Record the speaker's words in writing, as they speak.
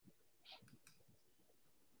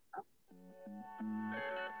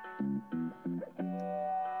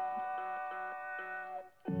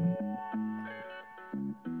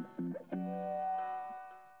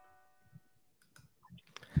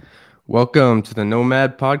Welcome to the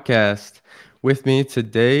Nomad Podcast. With me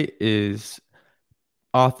today is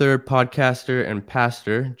author, podcaster, and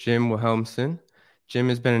pastor Jim Wilhelmsen. Jim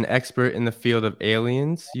has been an expert in the field of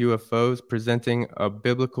aliens, UFOs, presenting a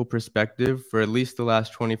biblical perspective for at least the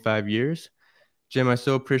last 25 years. Jim, I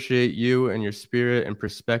so appreciate you and your spirit and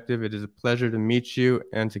perspective. It is a pleasure to meet you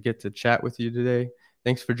and to get to chat with you today.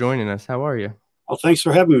 Thanks for joining us. How are you? Well, thanks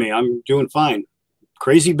for having me. I'm doing fine.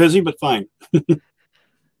 Crazy busy, but fine.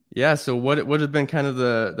 Yeah, so what have been kind of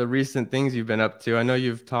the recent things you've been up to? I know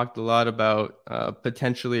you've talked a lot about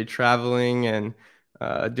potentially traveling and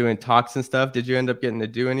doing talks and stuff. Did you end up getting to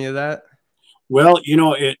do any of that? Well,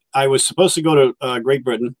 I was supposed to go to Great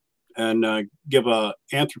Britain and give a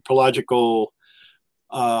anthropological,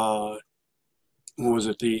 what was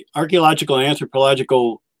it? The archaeological and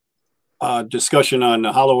anthropological discussion on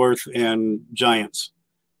the Hollow Earth and giants.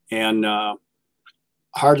 And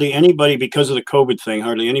hardly anybody, because of the COVID thing,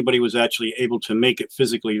 hardly anybody was actually able to make it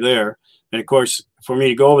physically there. And of course, for me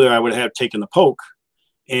to go over there, I would have taken the poke,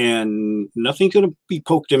 and nothing's going to be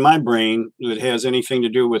poked in my brain that has anything to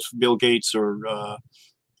do with Bill Gates or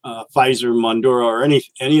Pfizer, Mondura, or any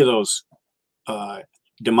of those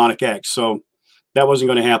demonic acts. So that wasn't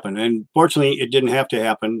going to happen. And fortunately, it didn't have to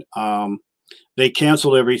happen. They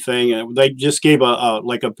canceled everything, and they just gave a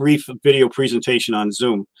brief video presentation on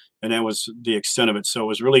Zoom. And that was the extent of it. So it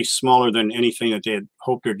was really smaller than anything that they had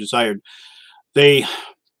hoped or desired. They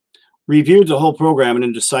reviewed the whole program and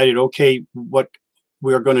then decided, okay, what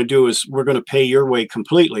we are going to do is we're going to pay your way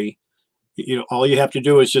completely. All you have to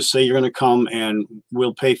do is just say you're going to come and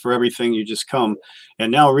we'll pay for everything. You just come.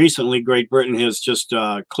 And now recently, Great Britain has just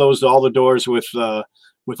closed all the doors with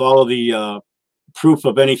all of the proof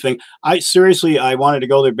of anything. I wanted to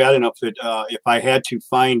go there bad enough that if I had to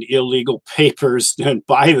find illegal papers and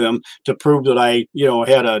buy them to prove that I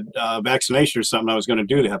had a vaccination or something, I was going to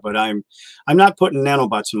do that. But I'm not putting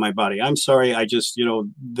nanobots in my body. I'm sorry. I just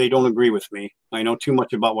they don't agree with me. I know too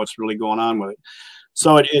much about what's really going on with it.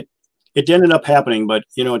 So it ended up happening, but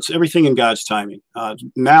it's everything in God's timing.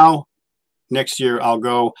 Now next year I'll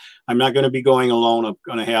go. I'm not going to be going alone. I'm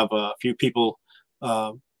going to have a few people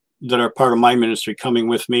that are part of my ministry coming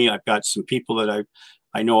with me. I've got some people that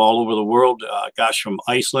I know all over the world, from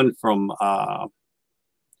Iceland, from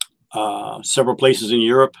several places in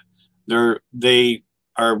Europe. They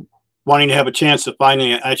are wanting to have a chance to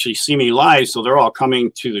finally actually see me live. So they're all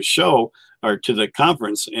coming to the show or to the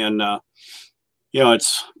conference. And,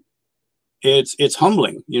 it's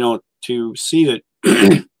humbling, to see that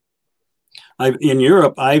in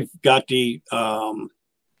Europe, I've got the,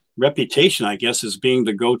 reputation, I guess, as being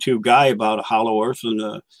the go-to guy about a hollow earth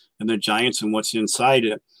and the giants and what's inside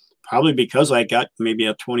it. Probably because I got maybe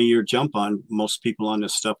a 20-year jump on most people on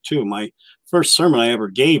this stuff too. My first sermon I ever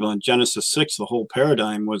gave on Genesis 6, the whole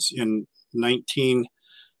paradigm, was in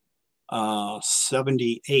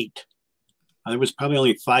 1978. There was probably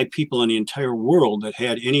only 5 people in the entire world that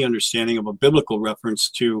had any understanding of a biblical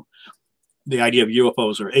reference to the idea of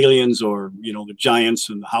UFOs or aliens or, the giants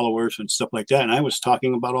and the hollow earth and stuff like that. And I was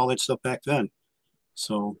talking about all that stuff back then.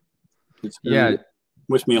 So it's been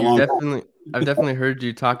with me a long time. I've definitely heard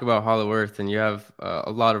you talk about hollow earth, and you have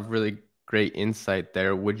a lot of really great insight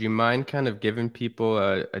there. Would you mind kind of giving people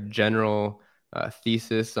a general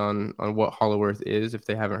thesis on what hollow earth is if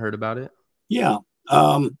they haven't heard about it? Yeah.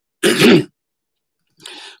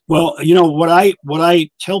 Well, what I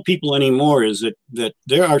tell people anymore is that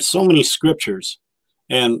there are so many scriptures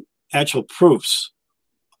and actual proofs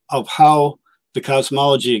of how the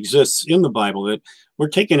cosmology exists in the Bible that we're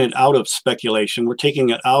taking it out of speculation. We're taking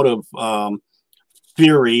it out of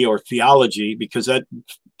theory or theology, because that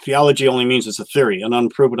theology only means it's a theory, an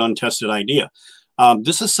unproven, untested idea.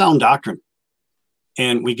 This is sound doctrine.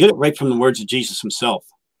 And we get it right from the words of Jesus himself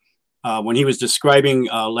when he was describing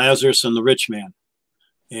Lazarus and the rich man.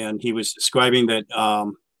 And he was describing that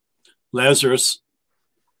Lazarus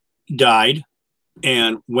died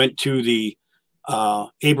and went to the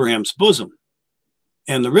Abraham's bosom.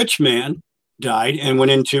 And the rich man died and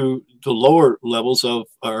went into the lower levels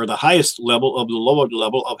or the highest level of the lower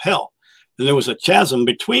level of hell. And there was a chasm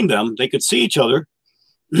between them. They could see each other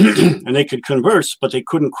and they could converse, but they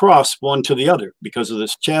couldn't cross one to the other because of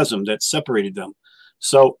this chasm that separated them.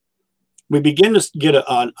 So we begin to get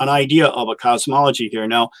an idea of a cosmology here.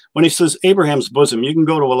 Now, when he says Abraham's bosom, you can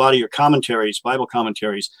go to a lot of your commentaries, Bible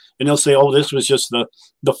commentaries, and they'll say, oh, this was just the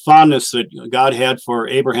fondness that God had for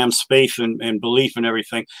Abraham's faith and belief and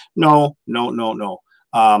everything. No.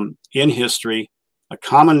 in history, a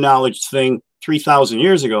common knowledge thing 3,000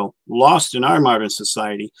 years ago, lost in our modern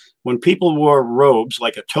society. When people wore robes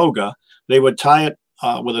like a toga, they would tie it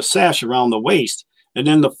with a sash around the waist, and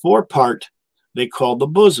then the forepart they called the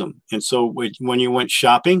bosom. And so when you went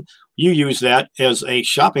shopping, you used that as a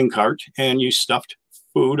shopping cart, and you stuffed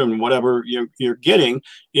food and whatever you're getting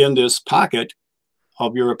in this pocket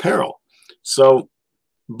of your apparel. So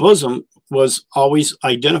bosom was always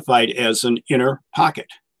identified as an inner pocket.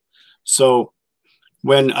 So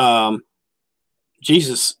when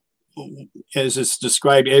Jesus, as it's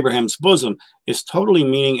described, Abraham's bosom, is totally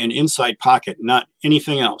meaning an inside pocket, not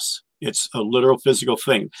anything else. It's a literal physical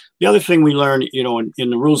thing. The other thing we learn, in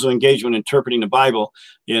the rules of engagement, interpreting the Bible,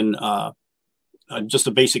 in just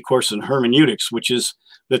a basic course in hermeneutics, which is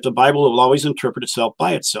that the Bible will always interpret itself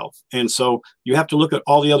by itself. And so you have to look at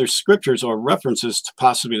all the other scriptures or references to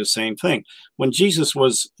possibly the same thing. When Jesus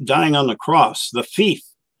was dying on the cross, the thief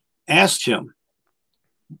asked him,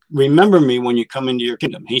 "Remember me when you come into your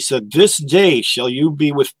kingdom." He said, "This day shall you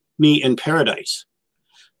be with me in paradise."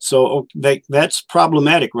 So that's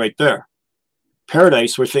problematic right there.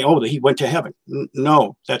 Paradise, we're thinking, he went to heaven.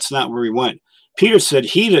 No, that's not where he went. Peter said,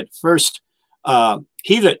 he that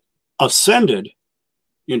ascended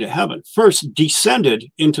into heaven first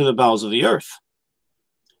descended into the bowels of the earth.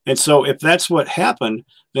 And so if that's what happened,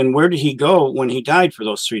 then where did he go when he died for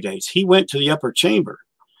those 3 days? He went to the upper chamber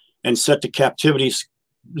and set the captivities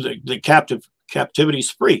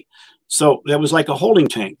free. So that was like a holding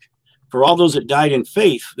tank. For all those that died in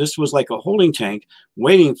faith, this was like a holding tank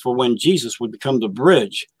waiting for when Jesus would become the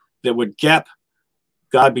bridge that would gap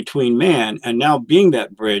God between man. And now being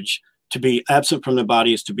that bridge, to be absent from the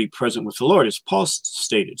body is to be present with the Lord, as Paul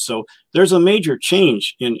stated. So there's a major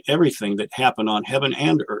change in everything that happened on heaven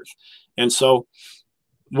and earth. And so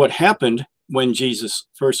what happened when Jesus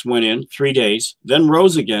first went in 3 days, then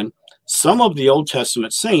rose again, some of the Old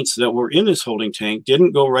Testament saints that were in this holding tank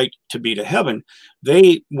didn't go right to be to heaven.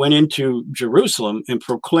 They went into Jerusalem and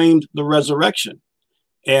proclaimed the resurrection.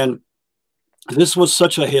 And this was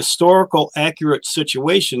such a historical, accurate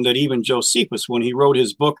situation that even Josephus, when he wrote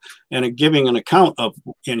his book and giving an account of,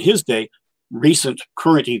 in his day, recent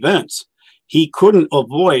current events, he couldn't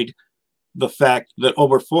avoid the fact that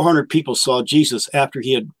over 400 people saw Jesus after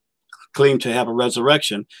he had claimed to have a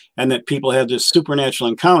resurrection, and that people had this supernatural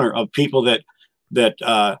encounter of people that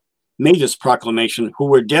made this proclamation who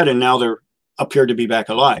were dead and now they're appeared to be back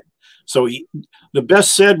alive. So the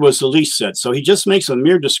best said was the least said. So he just makes a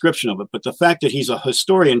mere description of it. But the fact that he's a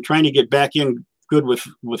historian trying to get back in good with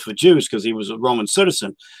the Jews because he was a Roman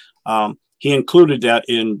citizen, he included that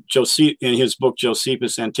in his book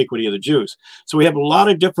Josephus' Antiquity of the Jews. So we have a lot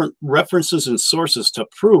of different references and sources to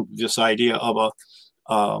prove this idea of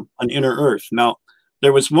an inner earth. Now,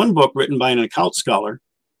 there was one book written by an occult scholar,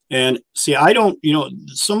 and see,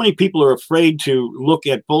 so many people are afraid to look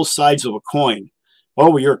at both sides of a coin. Oh,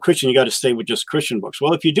 well, you're a Christian, you got to stay with just Christian books.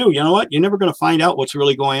 Well, if you do, you know what? You're never going to find out what's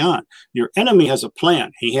really going on. Your enemy has a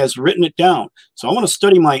plan. He has written it down. So I want to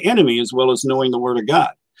study my enemy as well as knowing the Word of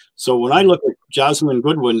God. So when I look at Jocelyn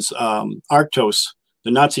Goodwin's Arctos,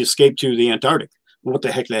 the Nazi escape to the Antarctic, what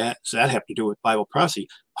the heck does that have to do with Bible prophecy?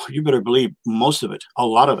 Oh, you better believe most of it, a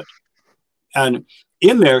lot of it. And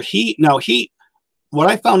in there, what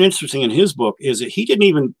I found interesting in his book is that he didn't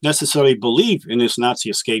even necessarily believe in this Nazi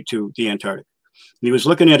escape to the Antarctic. He was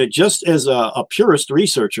looking at it just as a purist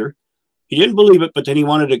researcher. He didn't believe it, but then he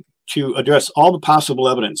wanted to address all the possible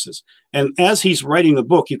evidences. And as he's writing the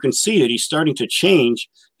book, you can see that he's starting to change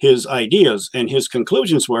his ideas, and his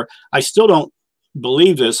conclusions were, I still don't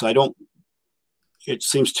believe this. It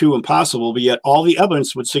seems too impossible, but yet all the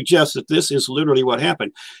evidence would suggest that this is literally what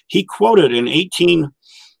happened. He quoted in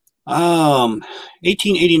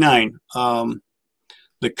 1889,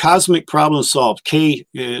 The Cosmic Problem Solved. K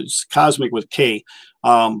is cosmic with K,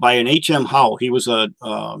 by an H.M. Howell. He was an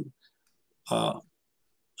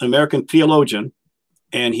American theologian,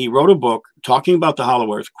 and he wrote a book talking about the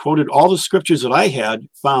hollow earth, quoted all the scriptures that I had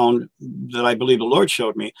found that I believe the Lord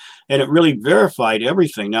showed me, and it really verified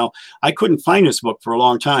everything. Now, I couldn't find this book for a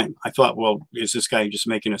long time. I thought, well, is this guy just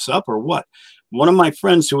making this up or what? One of my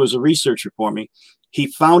friends who was a researcher for me, he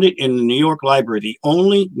found it in the New York Library, the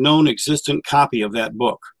only known existent copy of that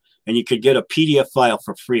book. And you could get a PDF file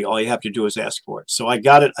for free. All you have to do is ask for it. So I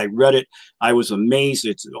got it. I read it. I was amazed.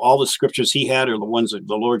 It's all the scriptures he had are the ones that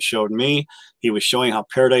the Lord showed me. He was showing how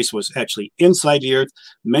paradise was actually inside the earth.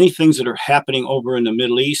 Many things that are happening over in the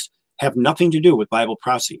Middle East have nothing to do with Bible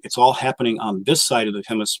prophecy. It's all happening on this side of the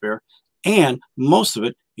hemisphere, and most of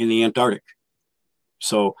it in the Antarctic.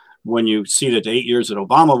 So when you see that the 8 years that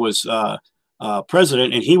Obama was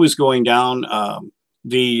president, and he was going down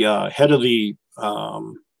the head of the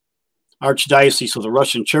archdiocese of the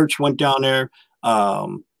Russian Church went down there.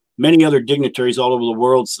 Many other dignitaries all over the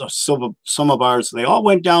world, some of ours, they all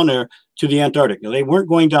went down there to the Antarctic. Now, they weren't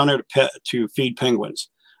going down there to feed penguins.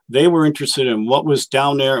 They were interested in what was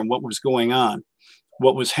down there and what was going on.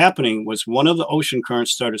 What was happening was one of the ocean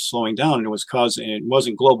currents started slowing down, and it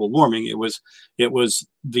wasn't global warming. It was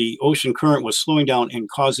the ocean current was slowing down and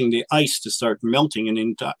causing the ice to start melting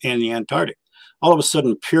in the Antarctic. All of a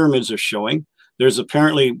sudden, pyramids are showing. There's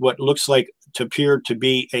apparently what looks like to appear to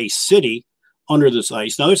be a city under this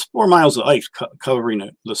ice. Now, there's 4 miles of ice covering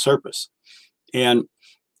the surface. And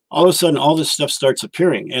all of a sudden, all this stuff starts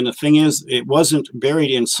appearing. And the thing is, it wasn't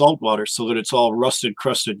buried in salt water so that it's all rusted,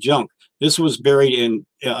 crusted junk. This was buried in,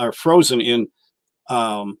 or frozen in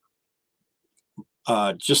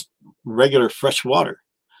just regular fresh water.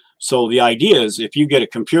 So the idea is if you get a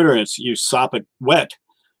computer and you sop it wet,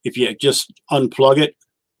 if you just unplug it,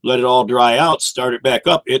 let it all dry out, start it back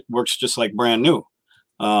up, it works just like brand new.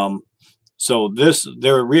 So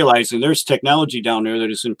they're realizing there's technology down there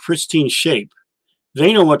that is in pristine shape.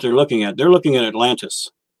 They know what they're looking at. They're looking at Atlantis.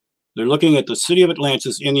 They're looking at the city of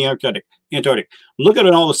Atlantis in the Antarctic. Look at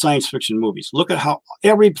all the science fiction movies. Look at how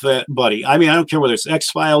everybody, I mean, I don't care whether it's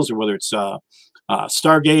X-Files or whether it's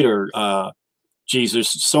Stargate or,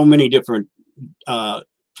 there's so many different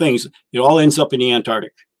things. It all ends up in the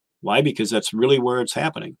Antarctic. Why? Because that's really where it's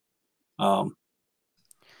happening. Do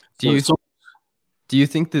you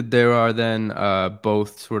think that there are then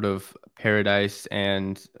both sort of paradise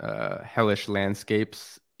and hellish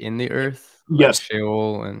landscapes in the earth? Yes. Like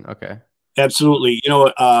Sheol and okay. Absolutely.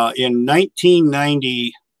 In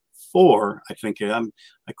 1994, I think I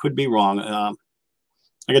could be wrong. I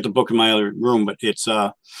got the book in my other room, but it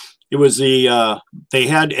was they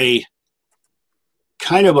had a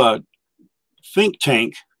kind of a think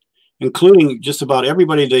tank, including just about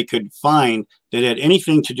everybody they could find that had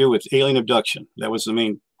anything to do with alien abduction. That was the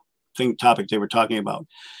main topic they were talking about.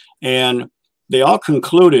 And they all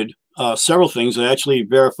concluded several things that actually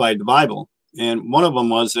verified the Bible. And one of them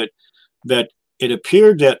was that it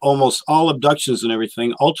appeared that almost all abductions and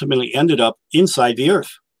everything ultimately ended up inside the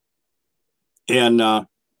earth. And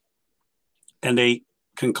they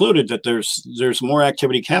concluded that there's more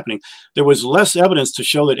activity happening. There was less evidence to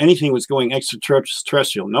show that anything was going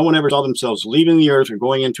extraterrestrial. No one ever saw themselves leaving the earth or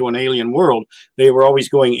going into an alien world. They were always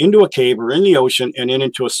going into a cave or in the ocean and then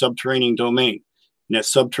into a subterranean domain. And that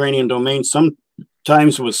subterranean domain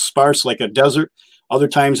sometimes was sparse like a desert. Other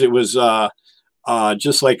times it was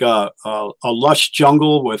just like a lush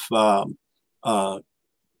jungle with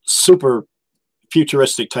super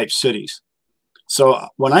futuristic type cities. So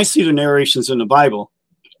when I see the narrations in the Bible,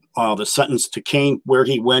 the sentence to Cain, where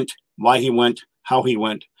he went, why he went, how he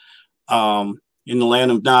went, in the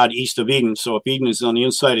land of Nod, east of Eden. So if Eden is on the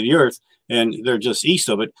inside of the earth and they're just east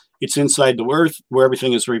of it, it's inside the earth where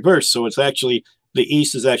everything is reversed. So it's actually, the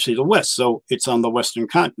east is actually the west. So it's on the western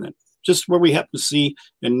continent, just where we happen to see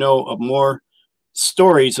and know of more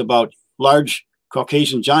stories about large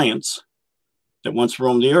Caucasian giants that once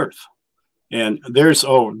roamed the earth. And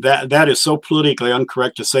that is so politically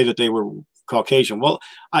incorrect to say that they were Caucasian. Well,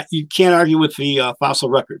 you can't argue with the fossil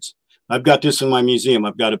records. I've got this in my museum.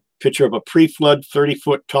 I've got a picture of a pre-flood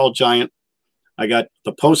 30-foot tall giant. I got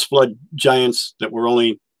the post-flood giants that were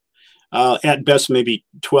only at best maybe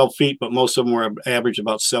 12 feet, but most of them were average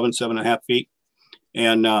about 7.5 feet.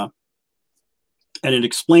 And it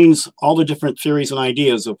explains all the different theories and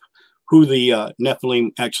ideas of who the Nephilim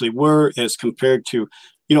actually were as compared to,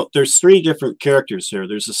 there's 3 different characters here.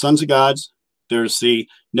 There's the sons of gods, there's the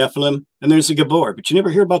Nephilim, and there's the Gabor. But you never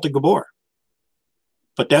hear about the Gabor.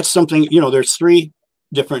 But that's something, there's 3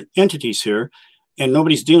 different entities here, and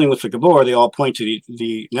nobody's dealing with the Gabor. They all point to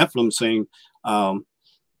the Nephilim, saying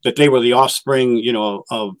that they were the offspring,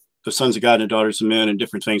 of the sons of God and the daughters of men and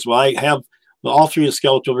different things. Well, I have all 3 of the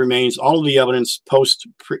skeletal remains, all of the evidence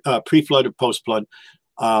pre-flood or post-flood.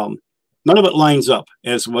 None of it lines up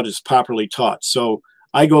as what is properly taught. So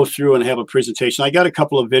I go through and have a presentation. I got a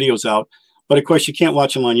couple of videos out, but of course you can't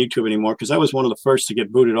watch them on YouTube anymore because I was one of the first to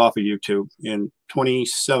get booted off of YouTube in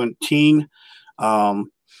 2017.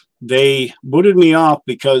 They booted me off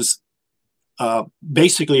because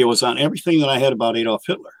basically it was on everything that I had about Adolf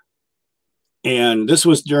Hitler. And this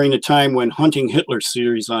was during the time when Hunting Hitler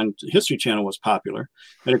series on History Channel was popular.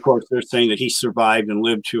 And of course, they're saying that he survived and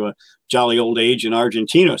lived to a jolly old age in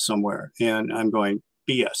Argentina somewhere. And I'm going,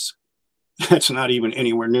 BS. That's not even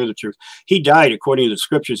anywhere near the truth. He died according to the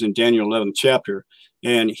scriptures in Daniel 11th chapter.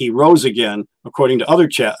 And he rose again according to other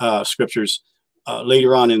scriptures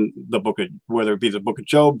later on in the book of, whether it be the book of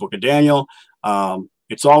Job, book of Daniel,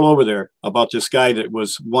 It's all over there about this guy that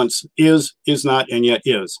was once is not, and yet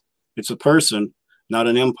is. It's a person, not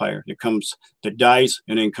an empire that dies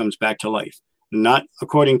and then comes back to life, not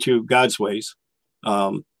according to God's ways,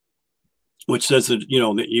 which says that,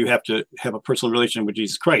 that you have to have a personal relation with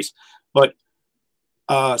Jesus Christ. But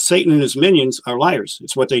Satan and his minions are liars.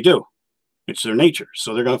 It's what they do. It's their nature.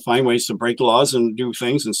 So they're going to find ways to break the laws and do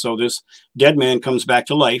things. And so this dead man comes back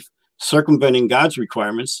to life, circumventing God's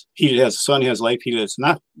requirements. He that has the Son has life. He that's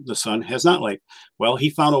not the Son has not life. Well, he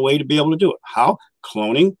found a way to be able to do it. How?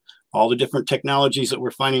 Cloning, all the different technologies that we're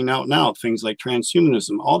finding out now, things like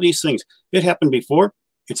transhumanism, all these things. It happened before.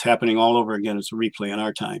 It's happening all over again. It's a replay in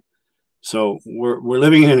our time. So we're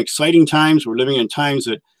living in exciting times. We're living in times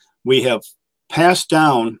that we have passed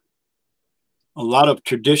down a lot of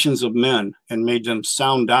traditions of men and made them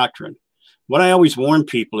sound doctrine. What I always warn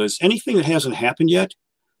people is anything that hasn't happened yet,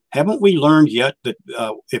 haven't we learned yet that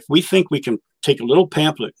if we think we can take a little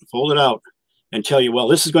pamphlet, fold it out, and tell you, well,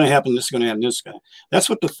 this is going to happen, this is going to happen, this is going to. That's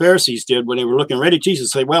what the Pharisees did when they were looking right at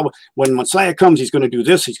Jesus. Say, well, when Messiah comes, he's going to do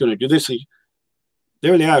this, he's going to do this.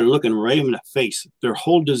 There they are looking right in the face, their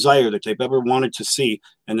whole desire that they've ever wanted to see,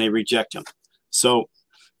 and they reject him. So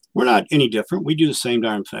we're not any different. We do the same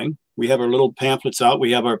darn thing. We have our little pamphlets out.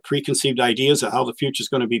 We have our preconceived ideas of how the future is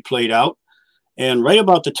going to be played out. And right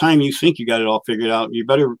about the time you think you got it all figured out, you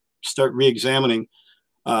better start re-examining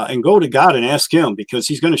and go to God and ask him, because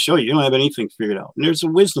he's going to show you you don't have anything figured out. And there's a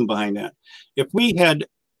wisdom behind that. If we had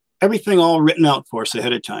everything all written out for us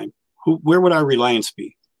ahead of time, where would our reliance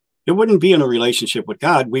be? It wouldn't be in a relationship with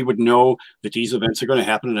God. We would know that these events are going to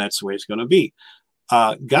happen and that's the way it's going to be.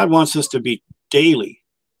 God wants us to be daily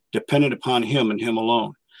dependent upon him and him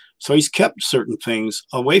alone. So he's kept certain things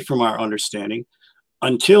away from our understanding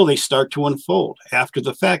until they start to unfold after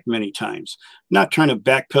the fact many times. Not trying to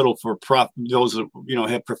backpedal for those that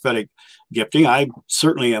have prophetic gifting. I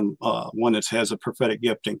certainly am one that has a prophetic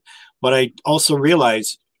gifting. But I also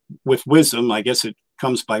realize with wisdom, I guess it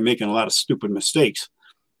comes by making a lot of stupid mistakes.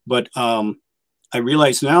 But I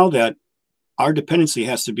realize now that our dependency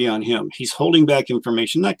has to be on him. He's holding back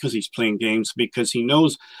information, not because he's playing games, because he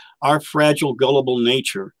knows our fragile, gullible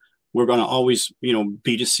nature. We're going to always,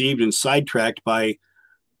 be deceived and sidetracked by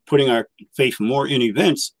putting our faith more in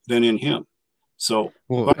events than in him. So,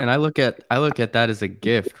 well, and I look at that as a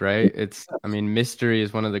gift, right? Mystery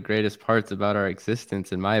is one of the greatest parts about our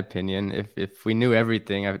existence, in my opinion. If we knew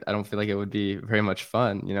everything, I don't feel like it would be very much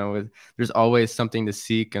fun. There's always something to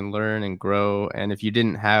seek and learn and grow. And if you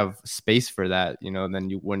didn't have space for that, then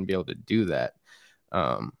you wouldn't be able to do that.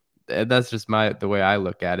 That's just the way I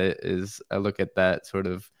look at it. Is I look at that sort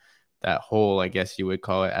of that whole, I guess you would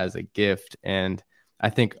call it, as a gift. And I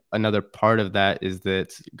think another part of that is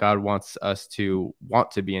that God wants us to want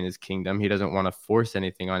to be in his kingdom. He doesn't want to force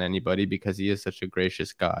anything on anybody because he is such a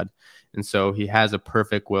gracious God. And so he has a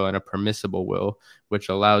perfect will and a permissible will, which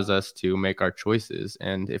allows us to make our choices.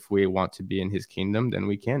 And if we want to be in his kingdom, then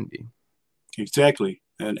we can be. Exactly.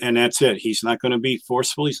 And that's it. He's not going to be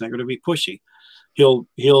forceful. He's not going to be pushy.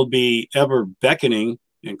 He'll be ever beckoning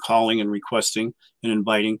and calling and requesting and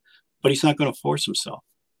inviting, but he's not going to force himself.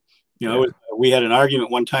 We had an argument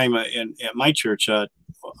one time at my church,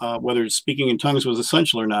 whether speaking in tongues was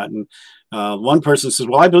essential or not. And one person says,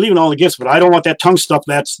 well, I believe in all the gifts, but I don't want that tongue stuff.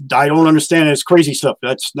 I don't understand it. It's crazy stuff.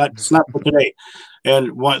 It's not for today.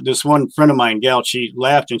 And this one friend of mine, gal, she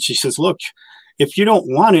laughed and she says, look, if you don't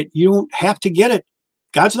want it, you don't have to get it.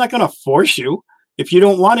 God's not going to force you. If you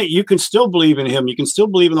don't want it, you can still believe in him. You can still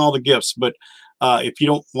believe in all the gifts. But if you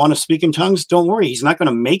don't want to speak in tongues, don't worry. He's not going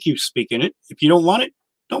to make you speak in it. If you don't want it,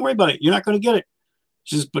 don't worry about it. You're not going to get it.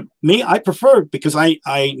 But me, I prefer it because I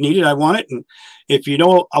need it. I want it. And if you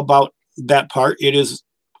know about that part, it is,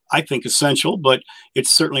 I think, essential, but it's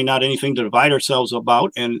certainly not anything to divide ourselves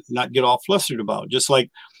about and not get all flustered about. Just like,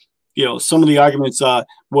 some of the arguments,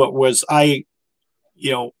 was I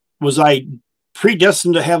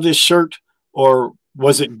predestined to have this shirt, or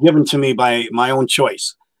was it given to me by my own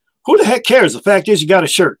choice? Who the heck cares? The fact is, you got a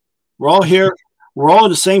shirt. We're all here. We're all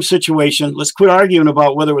in the same situation. Let's quit arguing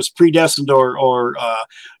about whether it was predestined or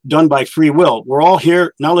done by free will. We're all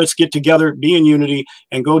here. Now let's get together, be in unity,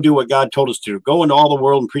 and go do what God told us to do. Go into all the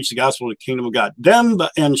world and preach the gospel of the kingdom of God. Then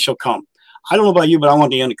the end shall come. I don't know about you, but I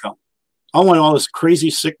want the end to come. I want all this crazy,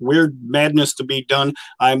 sick, weird madness to be done.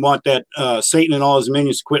 I want that Satan and all his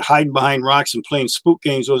minions to quit hiding behind rocks and playing spook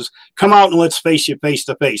games. Come out and let's face you face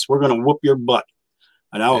to face. We're going to whoop your butt.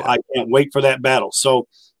 And I can't wait for that battle. So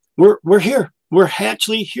we're here. We're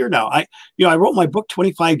actually here now. I wrote my book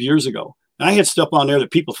 25 years ago, and I had stuff on there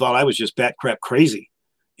that people thought I was just bat crap crazy.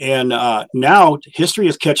 And now history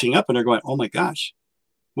is catching up, and they're going, oh my gosh,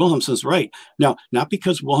 Wilhelmsen's right. Now, not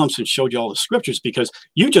because Wilhelmsen showed you all the scriptures, because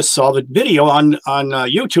you just saw the video on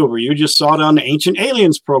YouTube, or you just saw it on the Ancient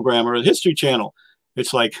Aliens program or the History Channel.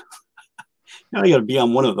 It's like, now you got to be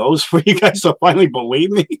on one of those for you guys to finally believe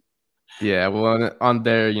me. Yeah, well, on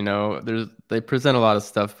there, they present a lot of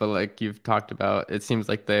stuff, but like you've talked about, it seems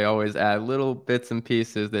like they always add little bits and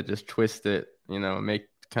pieces that just twist it, make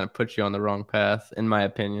kind of put you on the wrong path, in my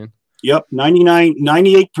opinion. Yep,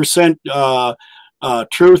 98%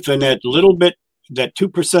 truth, and that little bit, that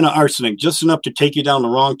 2% of arsenic, just enough to take you down the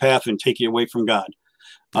wrong path and take you away from God.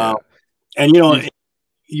 Yeah. And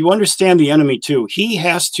you understand the enemy too. He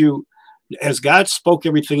has to, as God spoke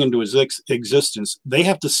everything into his existence, they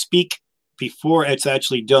have to speak before it's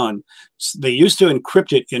actually done. They used to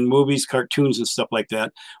encrypt it in movies, cartoons, and stuff like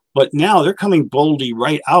that. But now they're coming boldly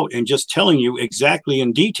right out and just telling you exactly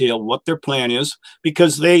in detail what their plan is,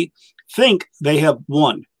 because they think they have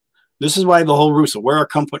won. This is why the whole Russo, where our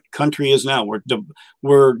country is now,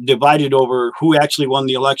 we're divided over who actually won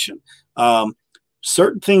the election.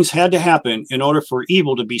 Certain things had to happen in order for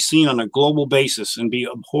evil to be seen on a global basis and be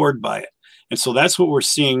abhorred by it. And so that's what we're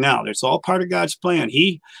seeing now. It's all part of God's plan.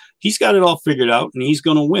 He's got it all figured out, and he's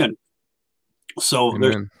going to win. So Amen.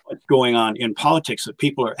 There's what's going on in politics that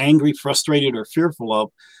people are angry, frustrated, or fearful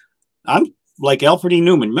of. I'm like Alfred E.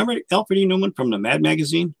 Newman. Remember Alfred E. Newman from the Mad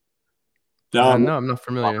magazine? No, I'm not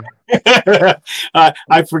familiar.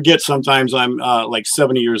 I forget sometimes. I'm like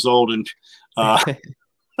 70 years old, and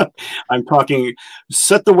I'm talking,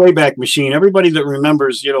 set the Wayback Machine. Everybody that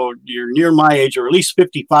remembers, you're near my age, or at least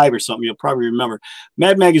 55 or something, you'll probably remember.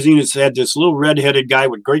 Mad Magazine has had this little red-headed guy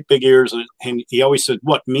with great big ears, and he always said,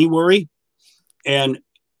 "What, me worry?" And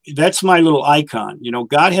that's my little icon.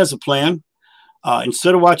 God has a plan.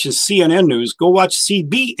 Instead of watching CNN news, go watch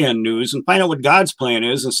CBN news and find out what God's plan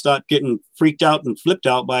is, and stop getting freaked out and flipped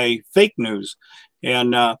out by fake news.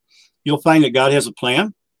 And you'll find that God has a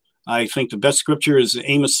plan. I think the best scripture is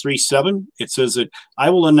Amos 3:7. It says that I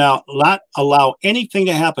will not allow anything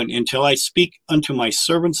to happen until I speak unto my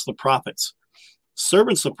servants, the prophets.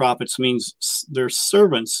 Servants, the prophets, means they're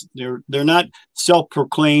servants. They're not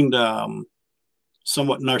self-proclaimed,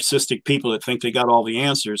 somewhat narcissistic people that think they got all the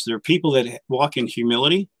answers. They're people that walk in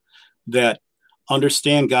humility, that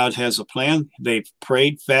understand God has a plan. They've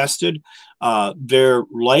prayed, fasted. Their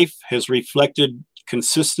life has reflected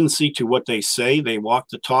consistency to what they say. They walk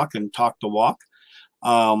the talk and talk the walk.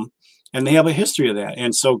 And they have a history of that.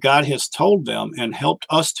 And so God has told them and helped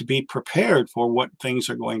us to be prepared for what things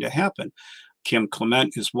are going to happen. Kim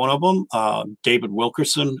Clement is one of them, David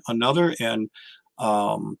Wilkerson, another, and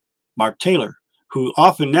Mark Taylor, who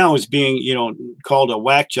often now is being, called a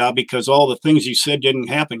whack job because all the things you said didn't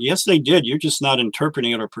happen. Yes, they did. You're just not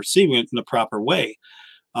interpreting it or perceiving it in the proper way.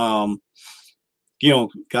 God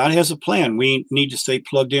has a plan. We need to stay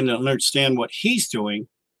plugged in and understand what he's doing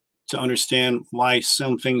to understand why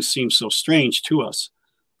some things seem so strange to us.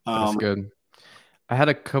 That's good. I had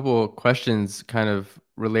a couple of questions kind of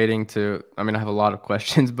relating to, I have a lot of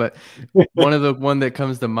questions, but one that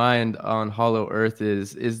comes to mind on Hollow Earth do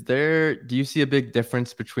you see a big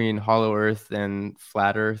difference between Hollow Earth and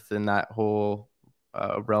Flat Earth in that whole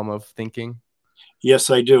realm of thinking?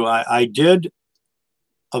 Yes, I do. I did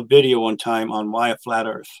a video one time on why a flat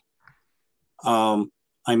Earth.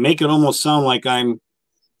 I make it almost sound like I'm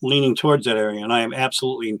leaning towards that area, and I am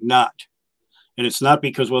absolutely not. And it's not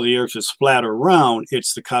because whether the Earth is flat or round,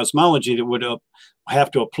 it's the cosmology that would have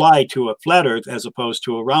to apply to a flat Earth as opposed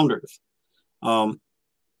to a round Earth.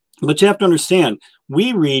 But you have to understand,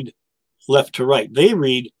 we read left to right. They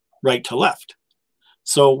read right to left.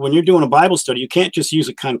 So when you're doing a Bible study, you can't just use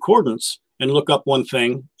a concordance and look up one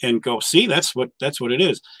thing and go, see, that's what it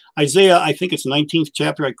is. Isaiah, I think it's 19th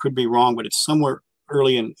chapter. I could be wrong, but it's somewhere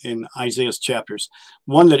early in Isaiah's chapters.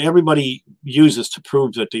 One that everybody uses to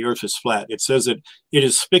prove that the earth is flat. It says that it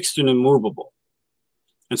is fixed and immovable.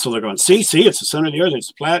 And so they're going, see, it's the center of the earth.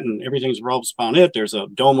 It's flat and everything's revolves upon it. There's a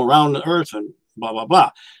dome around the earth and blah, blah,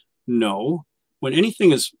 blah. No, when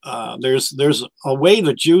anything is, there's a way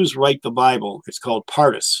the Jews write the Bible. It's called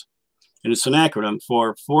Pardes. And it's an acronym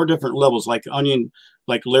for 4 different levels, like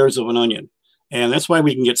layers of an onion. And that's why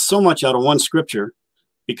we can get so much out of one scripture,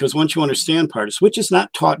 because once you understand Pardes, which is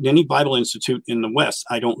not taught in any Bible institute in the West,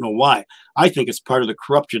 I don't know why. I think it's part of the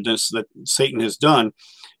corruptedness that Satan has done.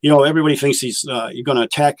 Everybody thinks he's going to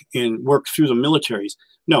attack and work through the militaries.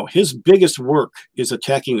 No, his biggest work is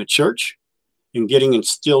attacking the church and getting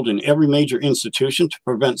instilled in every major institution to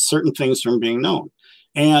prevent certain things from being known,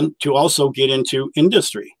 and to also get into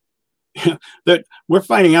industry. That we're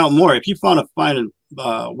finding out more. If you find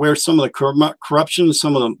where some of the corruption,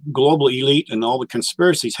 some of the global elite and all the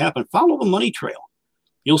conspiracies happen, follow the money trail.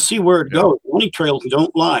 You'll see where it Yeah. goes. Money trails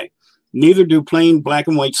don't lie. Neither do plain black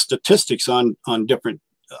and white statistics on different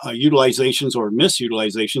utilizations or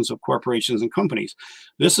misutilizations of corporations and companies.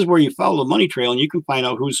 This is where you follow the money trail and you can find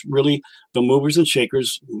out who's really the movers and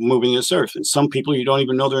shakers moving this earth. And some people you don't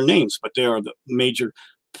even know their names, but they are the major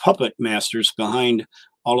puppet masters behind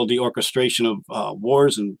all of the orchestration of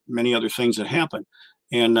wars and many other things that happen.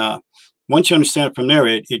 And once you understand it from there,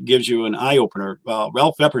 it gives you an eye opener.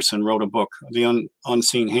 Ralph Epperson wrote a book, The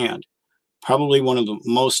Unseen Hand, probably one of the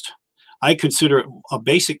most, I consider it a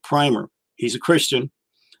basic primer. He's a Christian.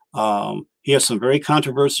 He has some very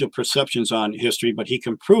controversial perceptions on history, but he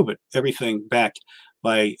can prove it, everything backed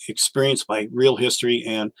by experience, by real history,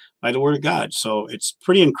 and by the Word of God. So it's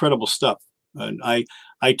pretty incredible stuff. And I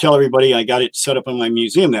tell everybody, I got it set up in my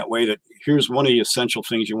museum that way, that here's one of the essential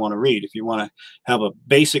things you want to read if you want to have a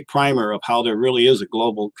basic primer of how there really is a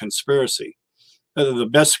global conspiracy. The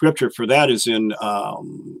best scripture for that is in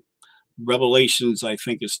Revelations, I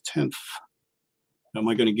think is 10th. Am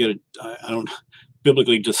I going to get it? I don't,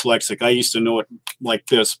 biblically dyslexic. I used to know it like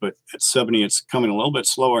this, but at 70, it's coming a little bit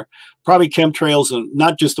slower. Probably chemtrails and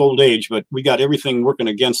not just old age, but we got everything working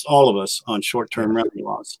against all of us on short-term memory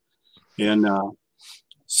loss. And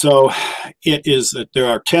so it is that there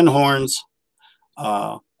are 10 horns.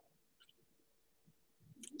 You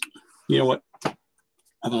know what?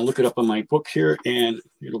 I'm going to look it up on my book here, and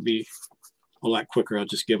it'll be a lot quicker. I'll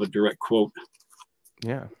just give a direct quote.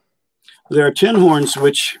 Yeah. There are 10 horns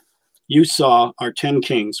which you saw are 10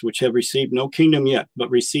 kings, which have received no kingdom yet,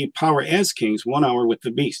 but receive power as kings 1 hour with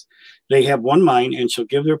the beast. They have one mind and shall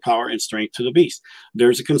give their power and strength to the beast.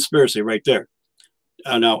 There's a conspiracy right there.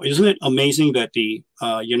 Now, isn't it amazing that the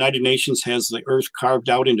United Nations has the earth carved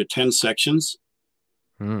out into 10 sections?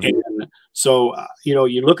 And so,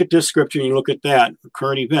 you look at this scripture and you look at that,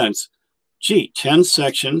 current events, 10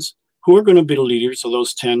 sections. Who are going to be the leaders of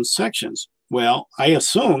those 10 sections? Well, I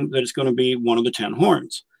assume that it's going to be one of the 10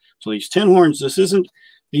 horns. So these 10 horns,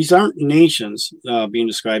 these aren't nations being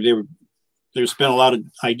described. There's been a lot of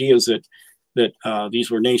ideas that these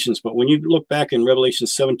were nations. But when you look back in Revelation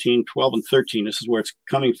 17, 12, and 13, this is where it's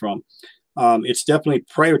coming from. It's definitely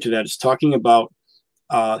prior to that. It's talking about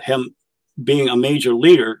him being a major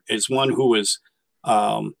leader as one who is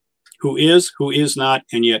not,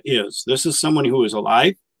 and yet is. This is someone who is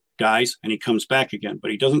alive, dies, and he comes back again.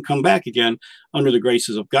 But he doesn't come back again under the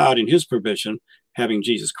graces of God in his provision, having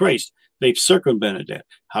Jesus Christ. They've circumvented that.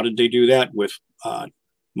 How did they do that? With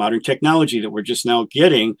modern technology that we're just now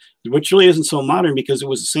getting, which really isn't so modern because it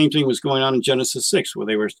was the same thing was going on in Genesis 6, where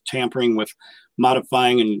they were tampering with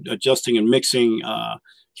modifying and adjusting and mixing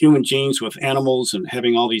human genes with animals and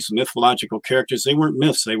having all these mythological characters. They weren't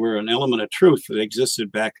myths. They were an element of truth that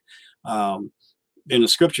existed back in the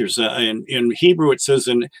scriptures. In Hebrew, it says,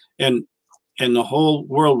 and the whole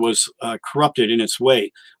world was corrupted in its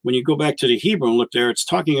way. When you go back to the Hebrew and look there, it's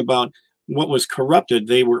talking about what was corrupted.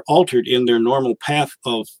 They were altered in their normal path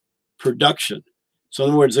of production. So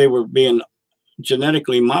in other words, they were being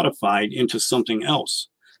genetically modified into something else.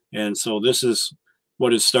 And so this is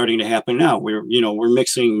what is starting to happen now. We're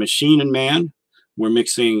mixing machine and man. We're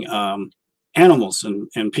mixing animals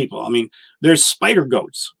and people. I mean, there's spider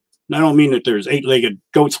goats. And I don't mean that there's 8-legged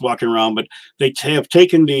goats walking around, but they have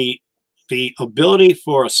taken the ability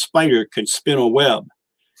for a spider could spin a web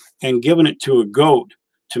and given it to a goat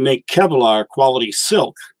to make Kevlar quality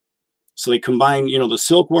silk. So they combine, the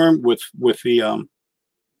silkworm with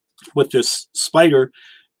this spider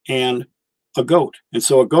and a goat. And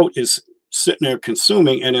so a goat is sitting there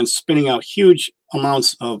consuming and then spinning out huge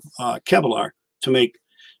amounts of Kevlar to make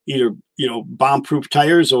either, bomb-proof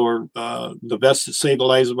tires or the vests that save the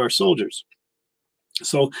lives of our soldiers.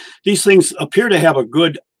 So these things appear to have a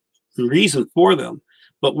good reason for them,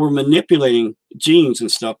 but we're manipulating genes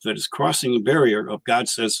and stuff that is crossing the barrier of God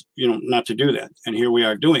says, not to do that. And here we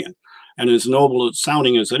are doing it. And as noble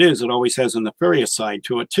sounding as it is, it always has a nefarious side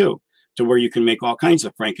to it too, to where you can make all kinds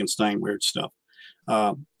of Frankenstein weird stuff.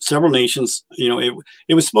 Several nations,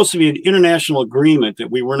 it was supposed to be an international agreement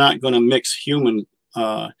that we were not going to mix human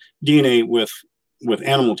DNA with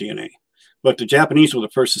animal DNA. But the Japanese were the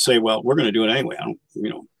first to say, well, we're going to do it anyway.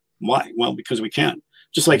 Why? Well, because we can.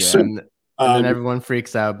 Just like and then everyone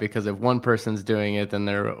freaks out because if one person's doing it, then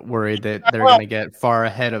they're worried that they're going to get far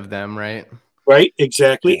ahead of them, right? Right,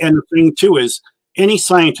 exactly. And the thing too is any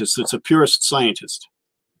scientist that's a purist scientist,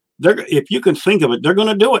 if you can think of it, they're going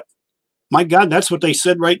to do it. My God, that's what they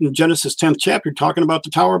said right in Genesis 10th chapter, talking about the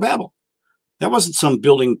Tower of Babel. That wasn't some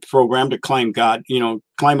building program to climb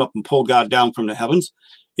up and pull God down from the heavens.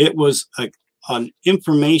 It was an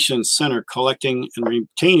information center collecting and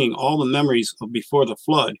retaining all the memories of before the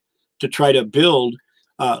flood to try to build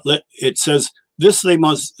it says, this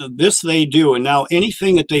they do, and now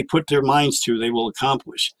anything that they put their minds to, they will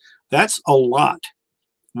accomplish. That's a lot.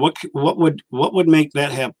 What would make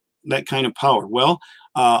that have that kind of power? Well,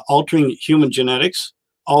 altering human genetics,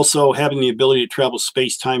 also having the ability to travel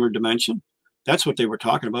space, time, or dimension. That's what they were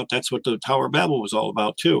talking about. That's what the Tower of Babel was all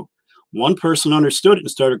about too. One person understood it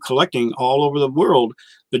and started collecting all over the world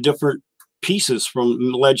the different pieces from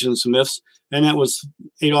legends, myths, and that was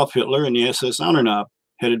Adolf Hitler and the SS Ahnenerbe,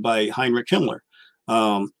 headed by Heinrich Himmler.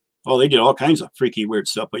 They did all kinds of freaky, weird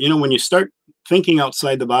stuff. But when you start thinking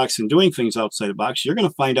outside the box and doing things outside the box, you're going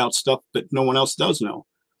to find out stuff that no one else does know.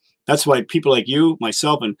 That's why people like you,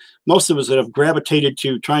 myself, and most of us that have gravitated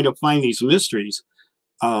to trying to find these mysteries.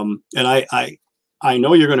 And I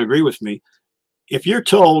know you're going to agree with me. If you're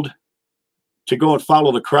told to go and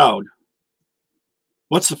follow the crowd,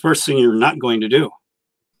 what's the first thing you're not going to do?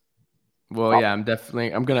 Well, yeah, I'm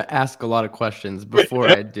going to ask a lot of questions before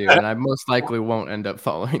I do, and I most likely won't end up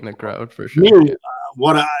following the crowd for sure.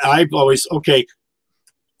 What I've always, okay,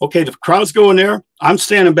 the crowd's going there. I'm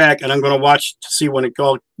standing back and I'm going to watch to see when it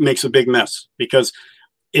makes a big mess. Because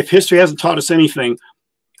if history hasn't taught us anything,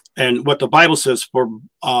 and what the Bible says, for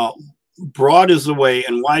broad is the way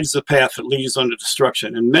and wide is the path that leads unto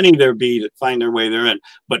destruction, and many there be that find their way therein.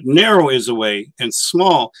 But narrow is the way, and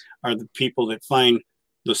small are the people that find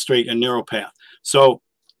the straight and narrow path. So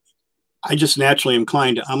I just naturally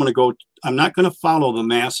inclined, I'm not going to follow the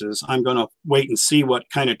masses. I'm going to wait and see what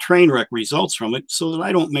kind of train wreck results from it so that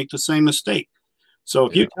I don't make the same mistake. So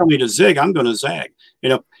if you tell me to zig, I'm going to zag.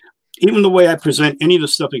 Even the way I present any of the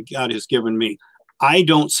stuff that God has given me, I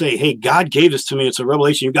don't say, hey, God gave this to me. It's a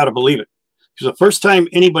revelation. You've got to believe it. Because the first time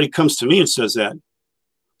anybody comes to me and says that,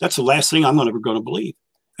 that's the last thing I'm ever going to believe.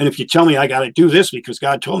 And if you tell me I got to do this because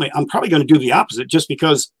God told me, I'm probably going to do the opposite just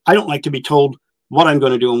because I don't like to be told what I'm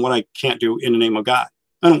going to do and what I can't do in the name of God.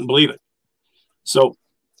 I don't believe it. So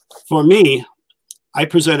for me, I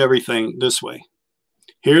present everything this way.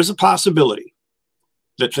 Here's a possibility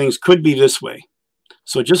that things could be this way.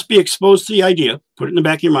 So just be exposed to the idea, put it in the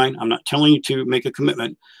back of your mind. I'm not telling you to make a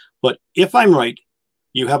commitment, but if I'm right,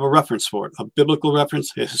 you have a reference for it, a biblical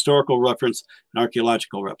reference, a historical reference, an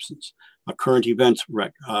archaeological reference, a current event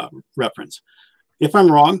reference. If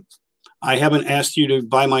I'm wrong, I haven't asked you to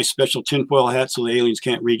buy my special tinfoil hat so the aliens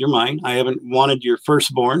can't read your mind. I haven't wanted your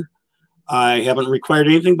firstborn. I haven't required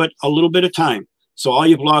anything but a little bit of time. So all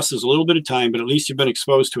you've lost is a little bit of time, but at least you've been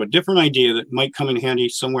exposed to a different idea that might come in handy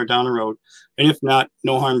somewhere down the road. And if not,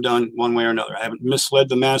 no harm done one way or another. I haven't misled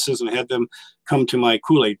the masses and had them come to my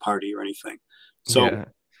Kool-Aid party or anything. So yeah,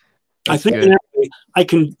 I think that I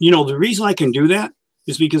can, the reason I can do that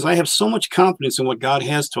is because I have so much confidence in what God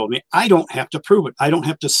has told me. I don't have to prove it. I don't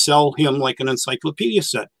have to sell him like an encyclopedia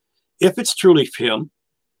said. If it's truly him,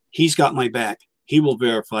 he's got my back. He will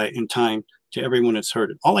verify it in time to everyone that's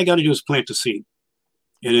heard it. All I got to do is plant the seed.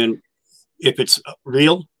 And then if it's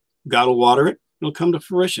real, God will water it. It'll come to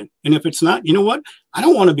fruition. And if it's not, you know what? I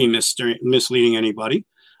don't want to be misleading anybody.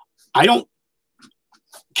 I don't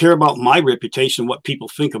care about my reputation, what people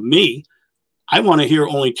think of me. I want to hear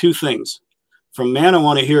only two things. From man, I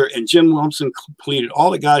want to hear, and Jim Wilhelmsen completed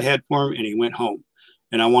all that God had for him, and he went home.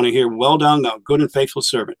 And I want to hear, well done, thou good and faithful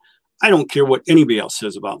servant. I don't care what anybody else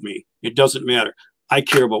says about me. It doesn't matter. I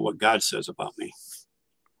care about what God says about me.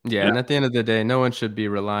 Yeah, and at the end of the day, no one should be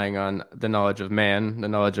relying on the knowledge of man, the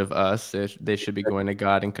knowledge of us. They should be going to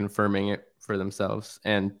God and confirming it for themselves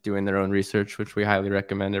and doing their own research, which we highly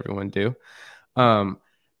recommend everyone do.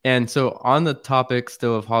 And so on the topic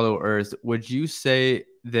still of Hollow Earth, would you say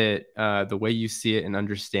that the way you see it and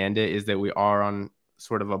understand it is that we are on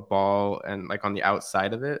sort of a ball and like on the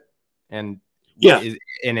outside of it? And yeah,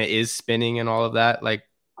 and it is spinning and all of that, like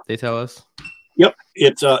they tell us? Yep.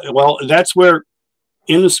 It's well, that's where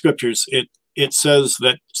in the scriptures it says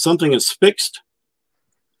that something is fixed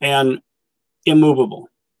and immovable.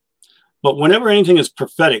 But whenever anything is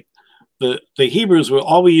prophetic, the Hebrews will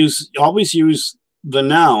always use the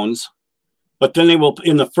nouns, but then they will,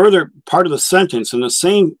 in the further part of the sentence, in the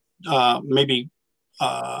same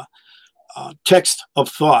text of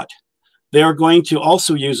thought, they are going to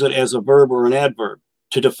also use it as a verb or an adverb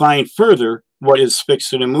to define further what is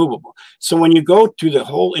fixed and immovable. So when you go to the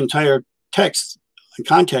whole entire text and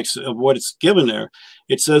context of what it's given there,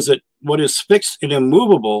 it says that what is fixed and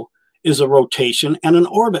immovable is a rotation and an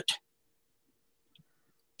orbit.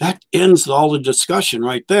 That ends all the discussion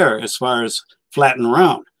right there as far as flat and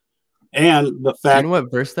round. And the fact... Do you know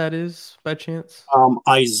what verse that is by chance?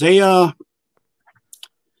 Isaiah...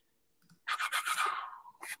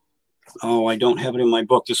 oh, I don't have it in my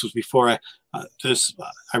book. This was before I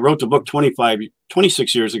wrote the book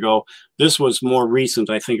 26 years ago. This was more recent,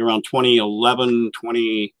 I think around 2011,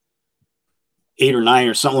 28 or 9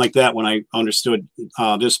 or something like that when I understood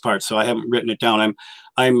this part. So I haven't written it down.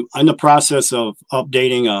 I'm in the process of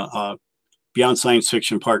updating Beyond Science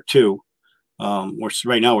Fiction Part 2.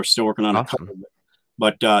 Right now we're still working on a couple of it.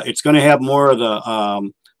 But it's going to have more of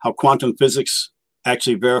the how quantum physics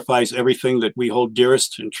actually verifies everything that we hold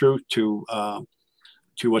dearest and true to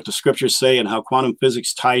what the scriptures say, and how quantum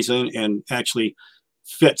physics ties in and actually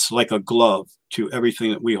fits like a glove to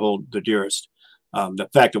everything that we hold the dearest. The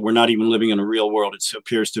fact that we're not even living in a real world, it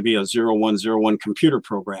appears to be a 0101 computer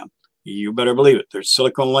program. You better believe it. There's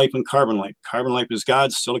silicon life and carbon life. Carbon life is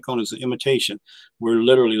God's, silicon is an imitation. We're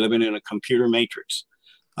literally living in a computer matrix.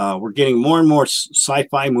 We're getting more and more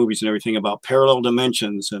sci-fi movies and everything about parallel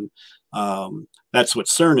dimensions, and that's what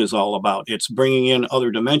CERN is all about. It's bringing in other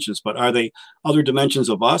dimensions, but are they other dimensions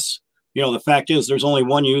of us? The fact is there's only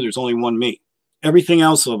one you, there's only one me. Everything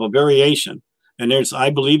else of a variation, and I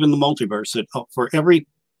believe in the multiverse, that for every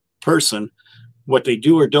person, what they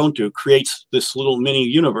do or don't do creates this little mini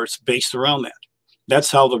universe based around that. That's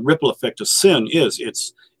how the ripple effect of sin is.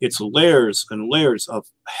 It's layers and layers of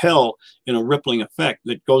hell in a rippling effect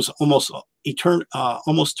that goes almost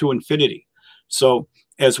to infinity. So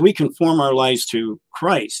as we conform our lives to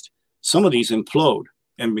Christ, some of these implode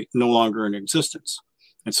and be no longer in existence.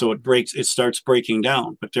 And so it starts breaking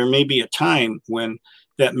down. But there may be a time when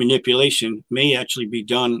that manipulation may actually be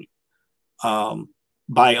done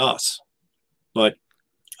by us. But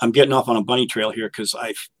I'm getting off on a bunny trail here because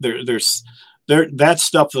there's that's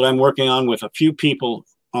stuff that I'm working on with a few people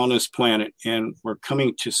on this planet, and we're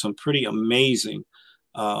coming to some pretty amazing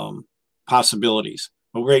possibilities.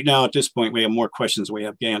 But right now, at this point, we have more questions than we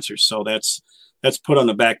have answers. So that's put on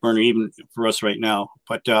the back burner even for us right now.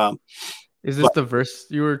 But is this the verse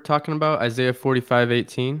you were talking about, Isaiah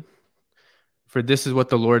 45:18? For this is what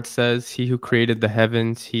the Lord says, he who created the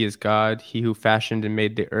heavens, he is God. He who fashioned and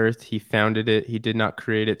made the earth, he founded it. He did not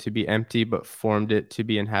create it to be empty, but formed it to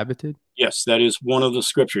be inhabited. Yes, that is one of the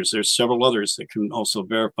scriptures. There's several others that can also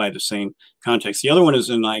verify the same context. The other one is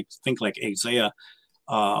in, I think, like Isaiah,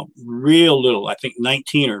 real little, I think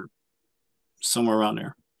 19 or somewhere around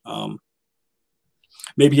there.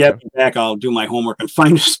 Maybe you have me back, I'll do my homework and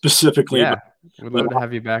find it specifically. Yeah, we'd love to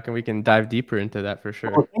have you back, and we can dive deeper into that for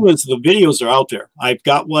sure. The videos are out there. I've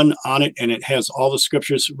got one on it, and it has all the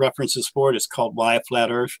scriptures references for it. It's called Why a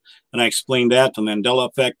Flat Earth, and I explained that, the Mandela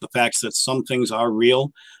effect, the facts that some things are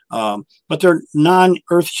real, but they're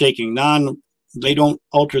non-earth shaking, they don't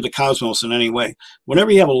alter the cosmos in any way.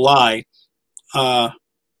 Whenever you have a lie,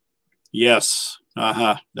 yes,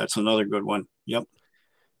 that's another good one. Yep.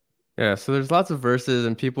 Yeah, so there's lots of verses,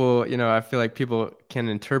 and people, I feel like people can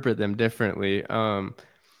interpret them differently.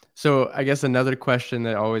 So I guess another question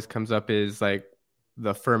that always comes up is like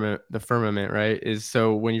the firmament, right?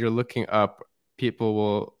 So when you're looking up, people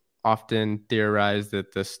will often theorize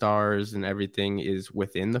that the stars and everything is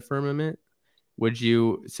within the firmament. Would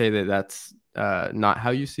you say that that's not how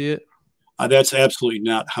you see it? That's absolutely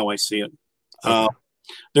not how I see it. Okay.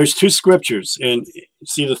 There's two scriptures, and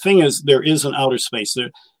see, the thing is, there is an outer space there.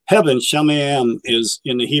 Heaven, Shamayim, is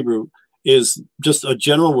in the Hebrew, is just a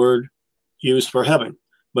general word used for heaven,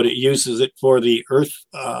 but it uses it for the earth,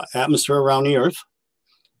 atmosphere around the earth.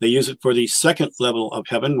 They use it for the second level of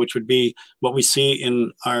heaven, which would be what we see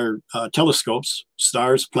in our telescopes,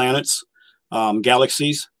 stars, planets,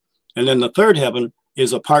 galaxies. And then the third heaven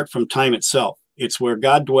is apart from time itself. It's where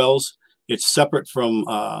God dwells. It's separate from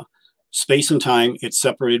space and time. It's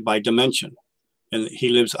separated by dimension. And he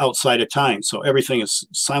lives outside of time. So everything is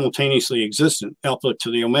simultaneously existent, alpha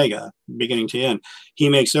to the omega, beginning to end. He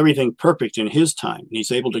makes everything perfect in his time. And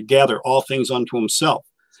he's able to gather all things unto himself.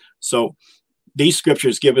 So these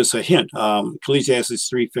scriptures give us a hint. Ecclesiastes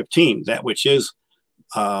 3:15, that which is,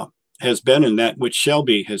 has been, and that which shall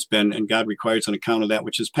be has been, and God requires an account of that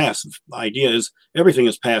which is past. The idea is everything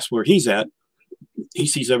is past where he's at. He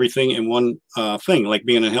sees everything in one thing, like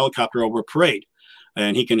being in a helicopter over a parade.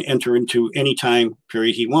 And he can enter into any time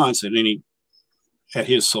period he wants at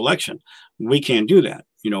his selection. We can't do that.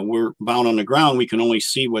 We're bound on the ground. We can only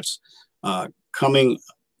see what's coming,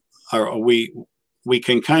 or we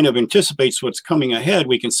can kind of anticipate what's coming ahead.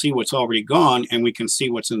 We can see what's already gone, and we can see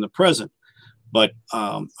what's in the present. But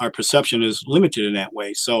our perception is limited in that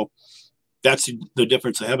way. So that's the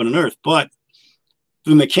difference of heaven and earth. But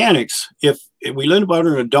the mechanics, if we live out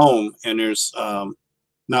in a dome and there's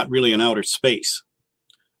not really an outer space,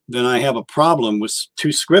 then I have a problem with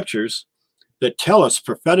two scriptures that tell us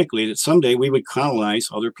prophetically that someday we would colonize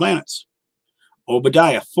other planets.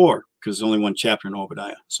 Obadiah 4, because there's only one chapter in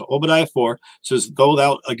Obadiah. So Obadiah 4 says, though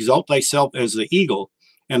thou exalt thyself as the eagle,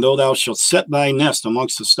 and though thou shalt set thy nest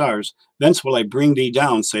amongst the stars, thence will I bring thee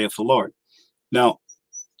down, saith the Lord. Now,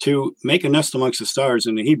 to make a nest amongst the stars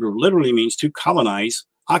in the Hebrew literally means to colonize,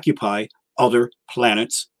 occupy other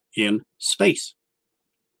planets in space.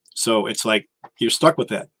 So it's like you're stuck with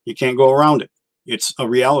that. You can't go around it. It's a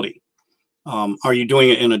reality. Are you doing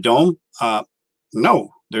it in a dome? No.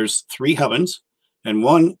 There's 3 heavens, and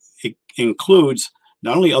one includes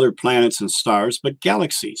not only other planets and stars, but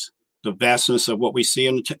galaxies, the vastness of what we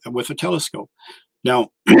see with a telescope.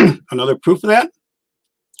 Now, another proof of that,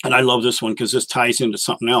 and I love this one because this ties into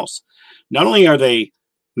something else. Not only are they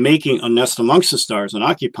making a nest amongst the stars and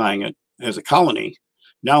occupying it as a colony,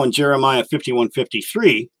 now in Jeremiah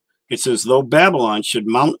 51:53, it says, though Babylon should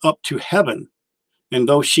mount up to heaven, and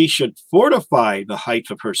though she should fortify the height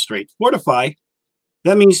of her strait. Fortify,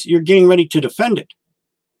 that means you're getting ready to defend it.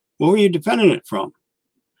 Where were you defending it from?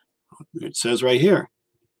 It says right here,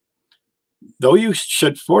 though you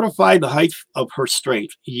should fortify the height of her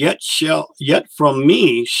strait, yet from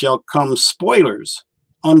me shall come spoilers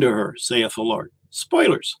under her, saith the Lord.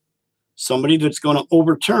 Spoilers. Somebody that's going to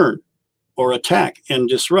overturn or attack and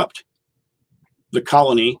disrupt the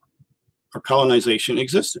colony or colonization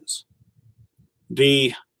existence.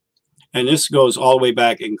 And this goes all the way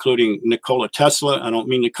back, including Nikola Tesla. I don't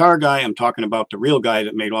mean the car guy. I'm talking about the real guy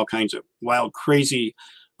that made all kinds of wild, crazy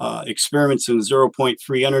experiments in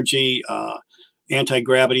 0.3 energy,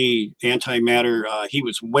 anti-gravity, antimatter. He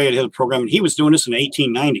was way ahead of the program. And he was doing this in the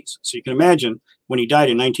 1890s. So you can imagine when he died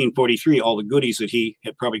in 1943, all the goodies that he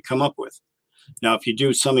had probably come up with. Now, if you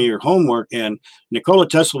do some of your homework, and Nikola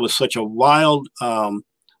Tesla was such a wild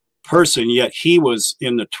person, yet he was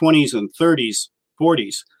in the 20s and 30s,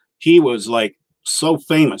 40s. He was like so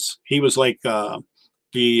famous. He was like the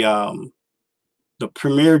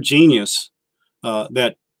premier genius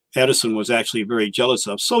that Edison was actually very jealous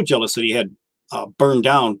of. So jealous that he had burned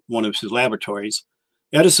down one of his laboratories.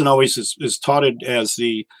 Edison always is touted as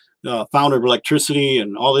the founder of electricity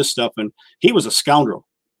and all this stuff, and he was a scoundrel.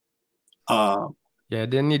 Yeah,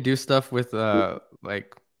 didn't he do stuff with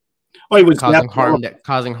like? Oh, he was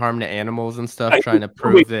causing harm to animals and stuff, right, trying to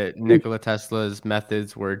prove that Nikola Tesla's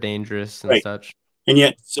methods were dangerous and such. And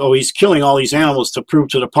yet, so he's killing all these animals to prove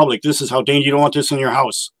to the public, this is how dangerous, you don't want this in your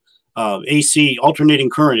house. AC, alternating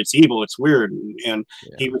current, it's evil, it's weird. And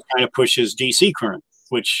he was trying to push his DC current,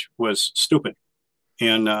 which was stupid.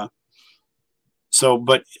 And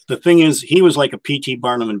but the thing is, he was like a P.T.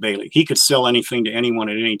 Barnum and Bailey. He could sell anything to anyone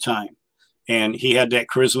at any time. And he had that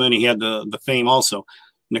charisma, and he had the fame also.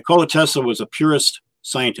 Nikola Tesla was a purist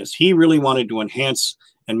scientist. He really wanted to enhance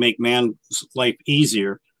and make man's life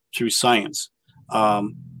easier through science.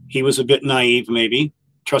 He was a bit naive, maybe,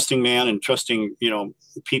 trusting man and trusting,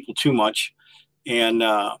 people too much. And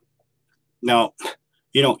now,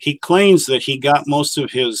 he claims that he got most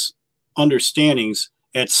of his understandings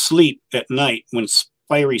at sleep at night when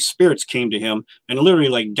fiery spirits came to him and literally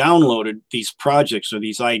like downloaded these projects or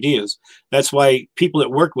these ideas. That's why people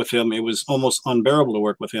that worked with him, it was almost unbearable to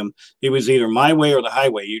work with him. It was either my way or the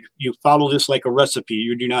highway. You follow this like a recipe.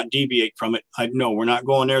 You do not deviate from it. No, we're not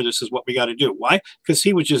going there. This is what we got to do. Why? Because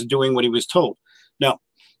he was just doing what he was told. Now,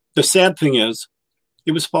 the sad thing is,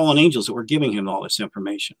 it was fallen angels that were giving him all this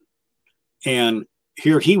information. And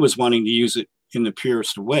here he was wanting to use it in the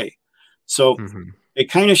purest way. So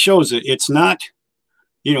it kind of shows that it's not,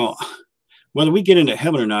 whether we get into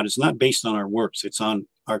heaven or not, it's not based on our works. It's on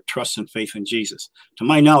our trust and faith in Jesus. To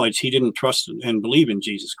my knowledge, he didn't trust and believe in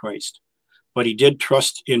Jesus Christ, but he did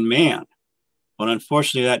trust in man. But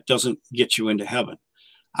unfortunately, that doesn't get you into heaven.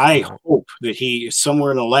 I hope that he,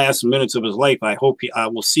 somewhere in the last minutes of his life, I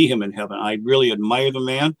will see him in heaven. I really admire the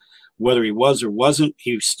man, whether he was or wasn't.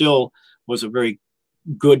 He still was a very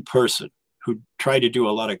good person who tried to do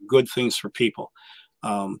a lot of good things for people.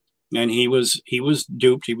 And he was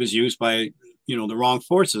duped. He was used by, the wrong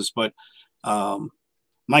forces. But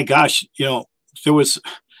my gosh, there was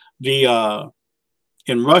in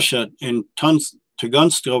Russia, in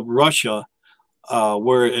Tugunska, Russia,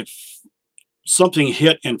 where something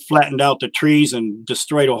hit and flattened out the trees and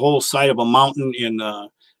destroyed a whole side of a mountain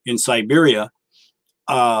in Siberia.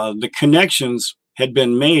 The connections had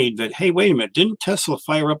been made that, hey, wait a minute, didn't Tesla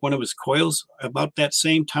fire up one of his coils about that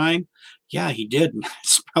same time? Yeah, he did. And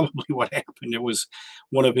that's probably what happened. It was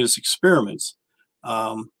one of his experiments.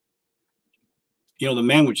 The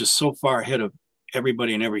man was just so far ahead of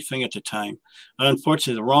everybody and everything at the time. And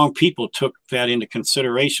unfortunately, the wrong people took that into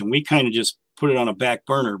consideration. We kind of just put it on a back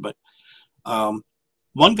burner, but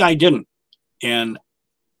one guy didn't. And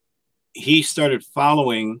he started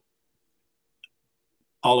following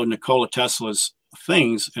all of Nikola Tesla's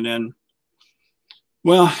things. And then,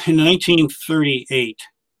 well, in 1938,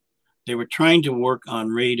 they were trying to work on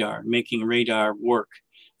radar, making radar work.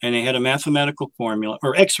 And they had a mathematical formula,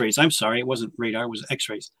 or x-rays, I'm sorry, it wasn't radar, it was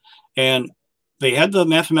x-rays. And they had the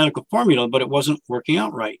mathematical formula, but it wasn't working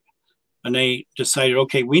out right. And they decided,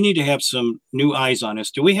 okay, we need to have some new eyes on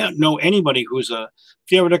this. Do we know anybody who's a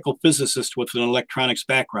theoretical physicist with an electronics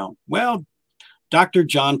background? Well, Dr.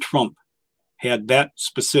 John Trump had that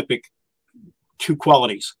specific two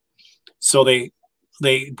qualities. So they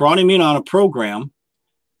brought him in on a program,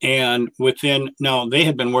 and now they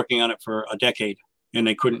had been working on it for a decade, and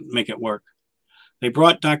they couldn't make it work. They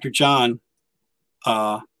brought Dr. John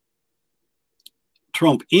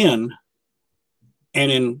Trump in,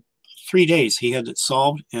 and in 3 days he had it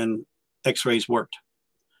solved and x-rays worked.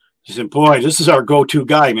 He said, boy, this is our go-to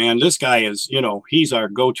guy, man. This guy is, he's our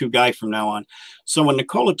go-to guy from now on. So when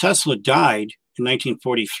Nikola Tesla died in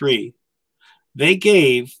 1943,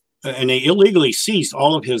 they illegally seized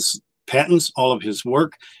all of his patents, all of his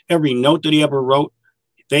work, every note that he ever wrote.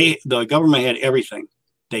 The government had everything.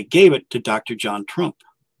 They gave it to Dr. John Trump.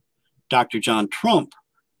 Dr. John Trump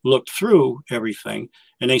looked through everything,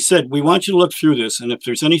 and they said, we want you to look through this, and if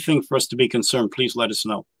there's anything for us to be concerned, please let us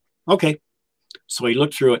know. Okay. So he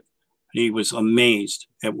looked through it. He was amazed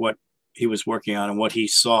at what he was working on and what he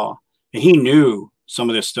saw. And he knew some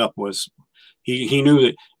of this stuff he knew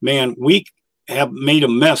that, man, we have made a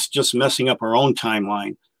mess just messing up our own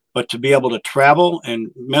timeline. But to be able to travel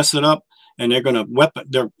and mess it up, and they're going to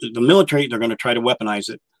the military, they're going to try to weaponize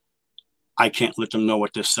it. I can't let them know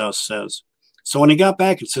what this says. So when he got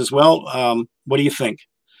back, it says, well, what do you think?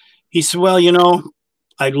 He said, well,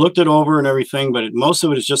 I looked it over and everything, but most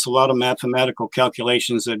of it is just a lot of mathematical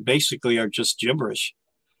calculations that basically are just gibberish.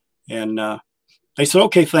 And they said,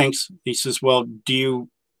 okay, thanks. He says, well, do you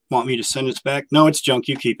want me to send this back? No, it's junk.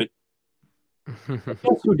 You keep it.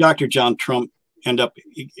 That's who Dr. John Trump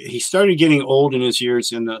he started getting old in his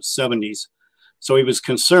years in the 70s. So he was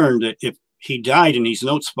concerned that if he died and these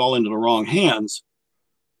notes fall into the wrong hands,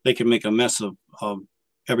 they could make a mess of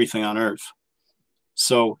everything on Earth.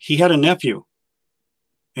 So he had a nephew,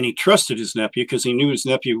 and he trusted his nephew because he knew his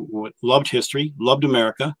nephew loved history, loved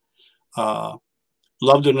America,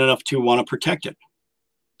 loved it enough to want to protect it.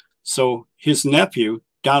 So his nephew,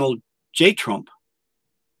 Donald J. Trump,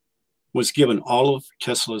 was given all of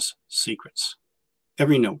Tesla's secrets,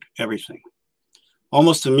 every note, everything.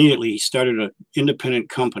 Almost immediately, he started an independent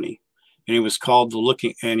company, and it was called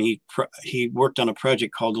he worked on a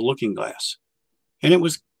project called The Looking Glass. And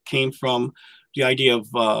it came from the idea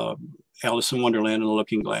of Alice in Wonderland and The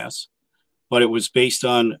Looking Glass, but it was based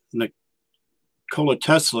on Nikola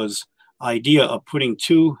Tesla's idea of putting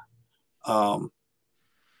two of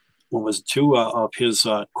his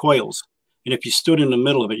coils. And if you stood in the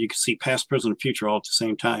middle of it, you could see past, present, and future all at the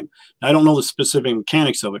same time. Now, I don't know the specific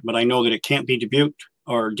mechanics of it, but I know that it can't be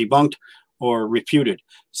debunked or refuted.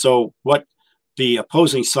 So what the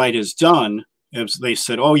opposing side has done is they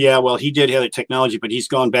said, oh, yeah, well, he did have the technology, but he's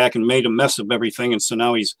gone back and made a mess of everything. And so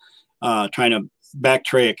now he's trying to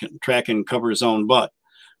backtrack and cover his own butt.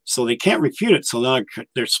 So they can't refute it. So now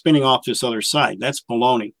they're spinning off this other side. That's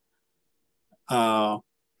baloney.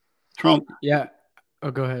 Trump. Yeah. Oh,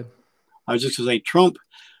 go ahead. I was just going to say,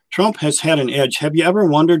 Trump has had an edge. Have you ever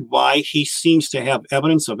wondered why he seems to have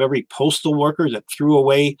evidence of every postal worker that threw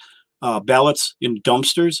away ballots in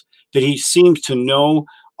dumpsters? That he seems to know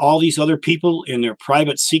all these other people in their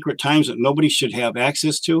private secret times that nobody should have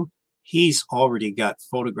access to? He's already got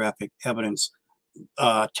photographic evidence,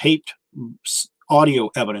 taped audio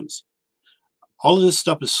evidence. All of this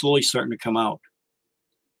stuff is slowly starting to come out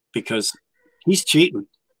because he's cheating.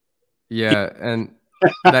 Yeah, and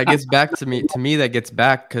that gets back to me. To me, that gets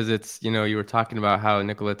back because it's, you were talking about how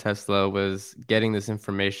Nikola Tesla was getting this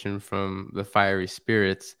information from the fiery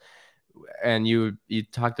spirits, and you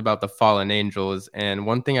talked about the fallen angels. And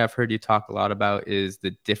one thing I've heard you talk a lot about is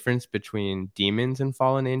the difference between demons and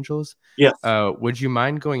fallen angels. Yeah. Would you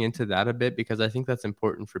mind going into that a bit? Because I think that's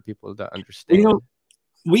important for people to understand.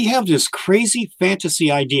 We have this crazy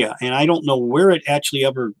fantasy idea, and I don't know where it actually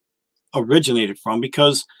ever originated from,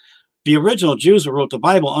 because the original Jews who wrote the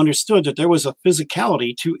Bible understood that there was a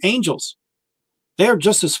physicality to angels. They're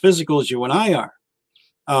just as physical as you and I are.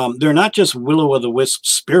 They're not just will-o'-the-wisp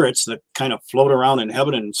spirits that kind of float around in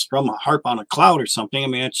heaven and strum a harp on a cloud or something. I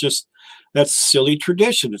mean, that's silly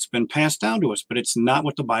tradition. It's been passed down to us, but it's not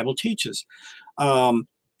what the Bible teaches.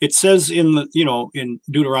 It says in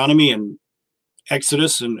Deuteronomy and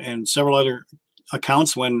Exodus and several other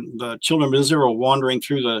accounts, when the children of Israel were wandering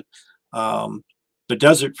through the the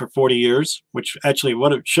desert for 40 years, which actually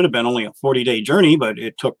what it should have been only a 40-day journey, but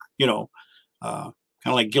it took, kind of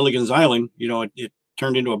like Gilligan's Island, it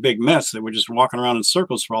turned into a big mess. They were just walking around in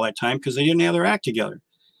circles for all that time because they didn't have their act together.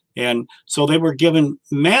 And so they were given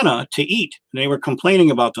manna to eat. And they were complaining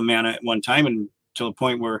about the manna at one time, and to the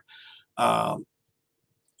point where,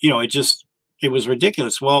 it was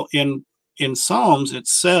ridiculous. Well, in Psalms, it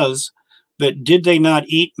says that did they not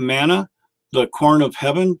eat manna, the corn of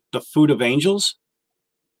heaven, the food of angels?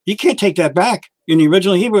 You can't take that back. In the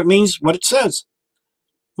original Hebrew, it means what it says.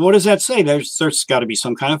 What does that say? There's got to be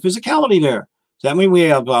some kind of physicality there. Does that mean we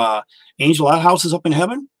have angel outhouses up in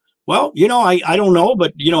heaven? Well, I don't know,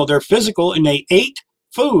 but they're physical and they ate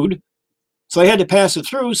food, so they had to pass it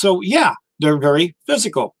through. So yeah, they're very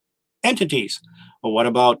physical entities. Well,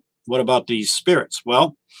 what about these spirits?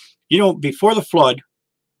 Well, before the flood,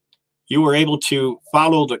 you were able to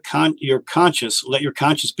follow your conscience, let your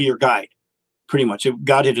conscience be your guide. Pretty much,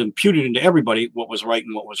 God had imputed into everybody what was right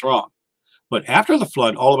and what was wrong. But after the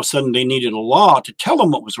flood, all of a sudden they needed a law to tell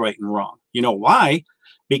them what was right and wrong. You know why?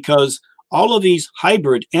 Because all of these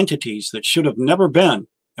hybrid entities that should have never been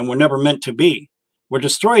and were never meant to be were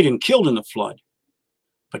destroyed and killed in the flood.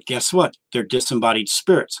 But guess what? They're disembodied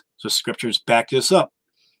spirits. The scriptures back this up.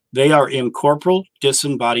 They are incorporeal,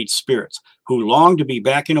 disembodied spirits who long to be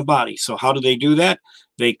back in a body. So how do they do that?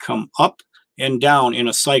 They come up and down in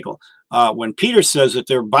a cycle. When Peter says that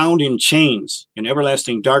they're bound in chains in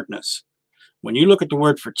everlasting darkness, when you look at the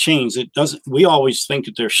word for chains, we always think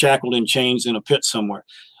that they're shackled in chains in a pit somewhere.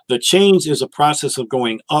 The chains is a process of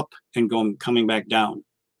going up and coming back down.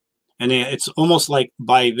 And it's almost like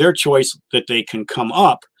by their choice that they can come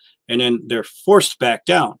up and then they're forced back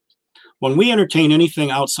down. When we entertain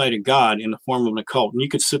anything outside of God in the form of an occult, and you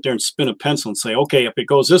could sit there and spin a pencil and say, okay, if it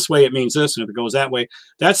goes this way, it means this. And if it goes that way,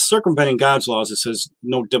 that's circumventing God's laws. It says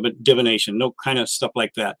no divination, no kind of stuff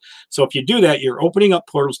like that. So if you do that, you're opening up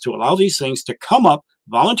portals to allow these things to come up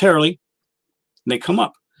voluntarily. And they come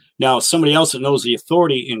up. Now, somebody else that knows the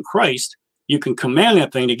authority in Christ, you can command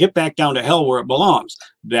that thing to get back down to hell where it belongs.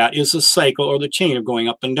 That is the cycle or the chain of going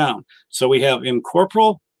up and down. So we have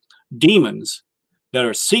incorporeal demons that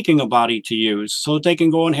are seeking a body to use so that they can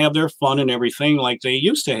go and have their fun and everything like they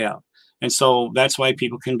used to have. And so that's why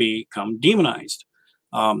people can become demonized.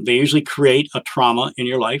 They usually create a trauma in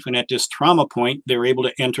your life. And at this trauma point, they're able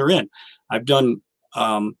to enter in. I've done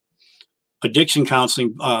addiction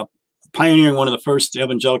counseling, pioneering one of the first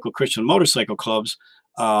evangelical Christian motorcycle clubs.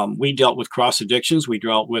 We dealt with cross addictions. We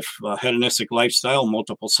dealt with hedonistic lifestyle,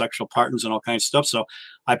 multiple sexual partners, and all kinds of stuff. So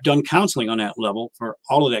I've done counseling on that level for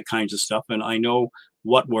all of that kinds of stuff. And I know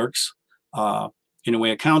what works in a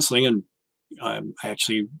way of counseling. And I'm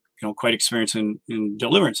actually, quite experienced in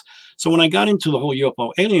deliverance. So when I got into the whole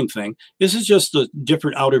UFO alien thing, this is just a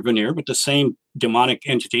different outer veneer, but the same demonic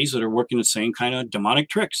entities that are working the same kind of demonic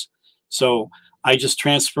tricks. So I just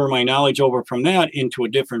transfer my knowledge over from that into a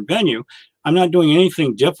different venue. I'm not doing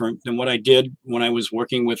anything different than what I did when I was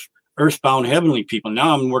working with earthbound heavenly people.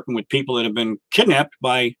 Now I'm working with people that have been kidnapped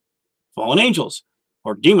by fallen angels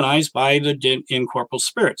or demonized by the incorporeal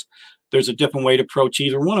spirits. There's a different way to approach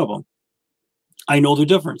either one of them. I know the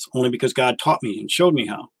difference only because God taught me and showed me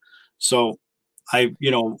how. So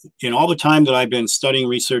in all the time that I've been studying,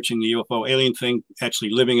 researching the UFO alien thing, actually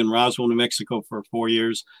living in Roswell, New Mexico for 4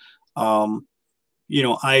 years, I've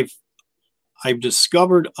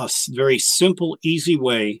discovered a very simple, easy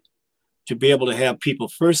way to be able to have people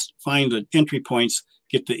first find the entry points,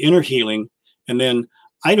 get the inner healing, and then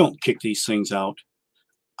I don't kick these things out.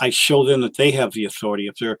 I show them that they have the authority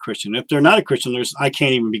if they're a Christian. If they're not a Christian, I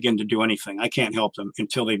can't even begin to do anything. I can't help them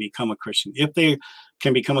until they become a Christian. If they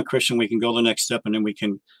can become a Christian, we can go the next step, and then we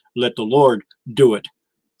can let the Lord do it,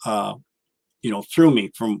 through me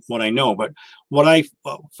from what I know. But what I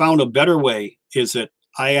found a better way is that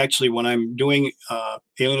I actually, when I'm doing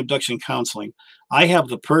alien abduction counseling, I have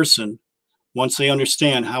the person, once they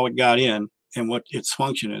understand how it got in and what its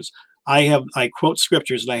function is, I quote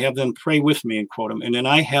scriptures and I have them pray with me and quote them. And then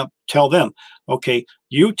tell them, okay,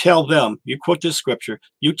 you quote this scripture,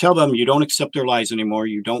 you tell them you don't accept their lies anymore.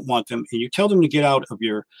 You don't want them. And you tell them to get out of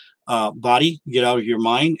your body, get out of your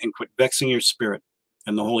mind, and quit vexing your spirit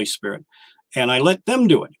and the Holy Spirit. And I let them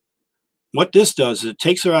do it. What this does is it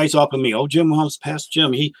takes their eyes off of me. Oh, Jim Wells, past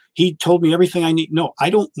Jim. He told me everything I need. No, I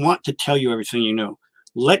don't want to tell you everything you know.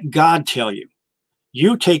 Let God tell you.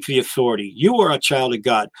 You take the authority. You are a child of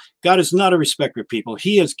God. God is not a respecter of people.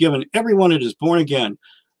 He has given everyone that is born again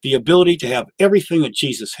the ability to have everything that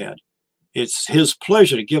Jesus had. It's his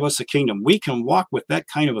pleasure to give us a kingdom. We can walk with that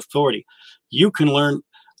kind of authority. You can learn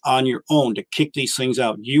on your own to kick these things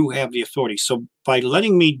out. You have the authority. So by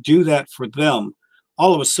letting me do that for them,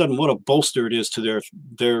 all of a sudden, what a bolster it is to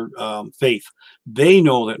their faith. They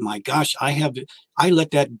know that, my gosh, I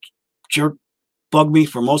let that jerk bug me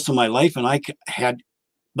for most of my life, and had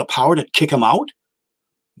the power to kick him out.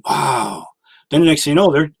 Wow. Then the next thing you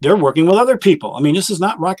know, they're working with other people. I mean, this is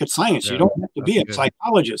not rocket science. Yeah, you don't have to be a good.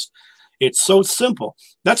 psychologist. It's so simple.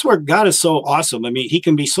 That's where God is so awesome. I mean, he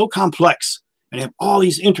can be so complex and have all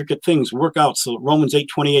these intricate things work out. So Romans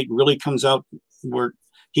 8:28 really comes out where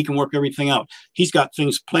he can work everything out. He's got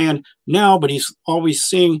things planned now, but he's always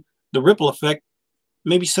seeing the ripple effect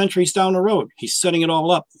maybe centuries down the road. He's setting it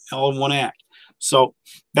all up all in one act. So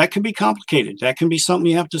that can be complicated. That can be something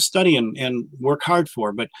you have to study and work hard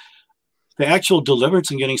for. But the actual deliverance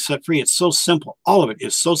and getting set free, it's so simple. All of it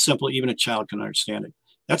is so simple, even a child can understand it.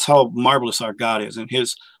 That's how marvelous our God is. And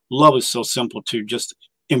his love is so simple to just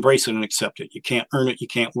embrace it and accept it. You can't earn it. You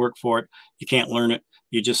can't work for it. You can't learn it.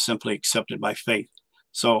 You just simply accept it by faith.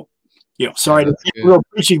 So, sorry to get real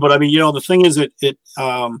preachy, but I mean, the thing is it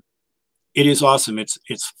is awesome.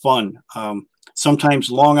 It's fun. Sometimes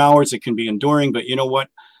long hours, it can be enduring, but you know what?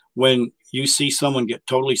 When you see someone get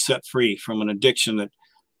totally set free from an addiction that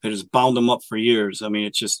has bound them up for years, I mean,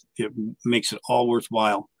 it makes it all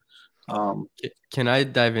worthwhile. Can I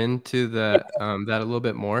dive into that a little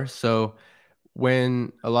bit more? So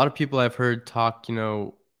when a lot of people I've heard talk,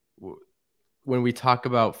 when we talk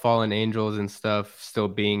about fallen angels and stuff still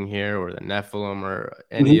being here, or the Nephilim, or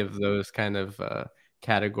any of those kind of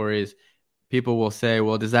categories, people will say,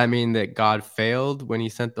 well, does that mean that God failed when he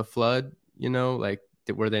sent the flood?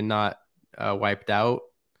 Were they not wiped out?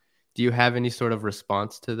 Do you have any sort of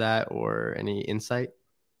response to that or any insight?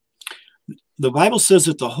 The Bible says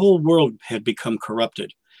that the whole world had become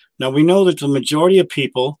corrupted. Now, we know that the majority of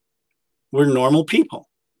people were normal people,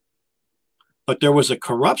 but there was a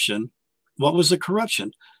corruption. What was the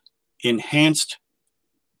corruption? Enhanced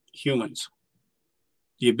humans.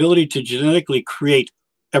 The ability to genetically create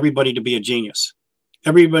everybody to be a genius,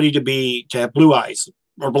 everybody to have blue eyes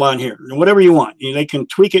or blonde hair, whatever you want. They can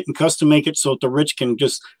tweak it and custom make it so that the rich can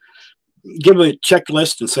just give a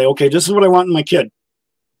checklist and say, okay, this is what I want in my kid,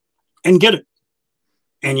 and get it.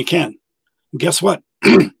 And you can. Guess what?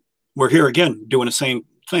 We're here again doing the same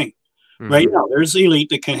thing. Mm-hmm. Right now, there's the elite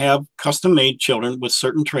that can have custom-made children with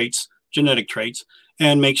certain traits, genetic traits,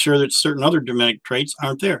 and make sure that certain other genetic traits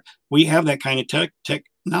aren't there. We have that kind of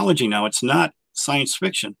technology now. It's not science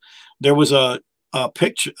fiction. There was a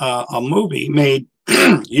movie made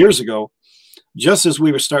years ago, just as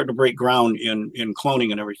we were starting to break ground in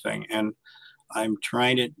cloning and everything. And I'm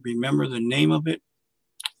trying to remember the name of it.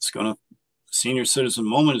 Senior citizen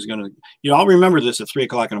moment is going to, I'll remember this at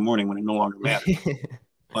 3:00 in the morning when it no longer matters.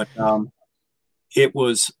 But it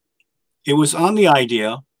was on the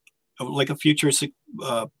idea of like a futuristic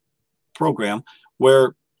program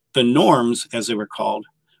where the norms, as they were called,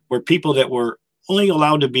 were people that were only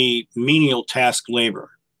allowed to be menial task labor.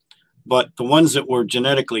 But the ones that were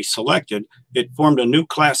genetically selected, it formed a new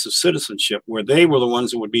class of citizenship where they were the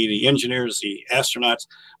ones that would be the engineers, the astronauts.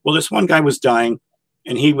 Well, this one guy was dying,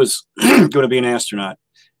 and he was going to be an astronaut.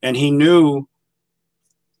 And he knew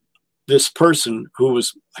this person who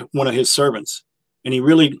was one of his servants, and he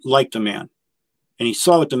really liked the man. And he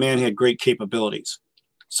saw that the man had great capabilities.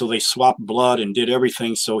 So they swapped blood and did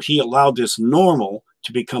everything. So he allowed this normal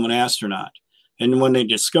to become an astronaut. And when they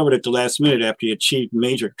discovered at the last minute, after he achieved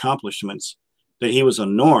major accomplishments, that he was a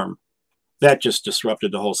norm, that just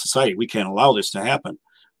disrupted the whole society. We can't allow this to happen.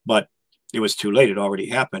 But it was too late. It already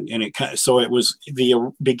happened. And so it was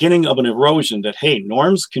the beginning of an erosion that, hey,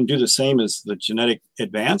 norms can do the same as the genetic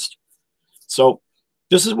advanced. So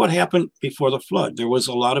this is what happened before the flood. There was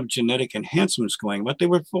a lot of genetic enhancements going, but they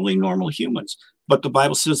were fully normal humans. But the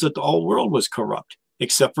Bible says that the whole world was corrupt,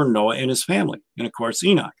 except for Noah and his family. And of course,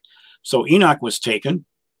 Enoch. So Enoch was taken.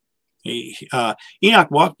 Enoch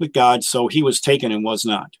walked with God, so he was taken and was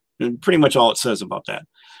not. And pretty much all it says about that.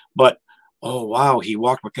 But, oh, wow, he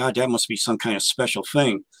walked with God. That must be some kind of special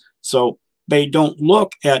thing. So they don't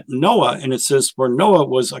look at Noah, and it says, for Noah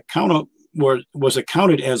was accounted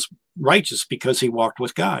as righteous because he walked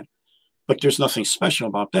with God. But there's nothing special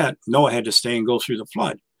about that. Noah had to stay and go through the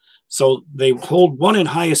flood. So they hold one in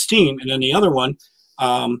high esteem, and then the other one,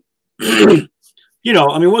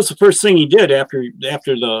 what's the first thing he did after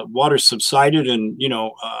the water subsided and,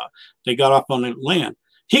 they got up on the land?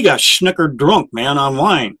 He got schnickered drunk, man, on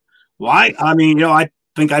wine. Why? I mean, I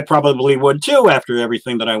think I probably would too after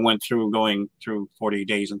everything that I went through, going through 40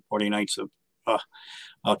 days and 40 nights of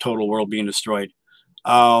a total world being destroyed.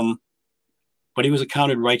 But he was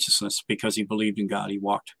accounted righteousness because he believed in God. He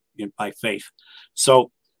walked by faith.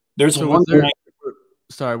 So there's one thing.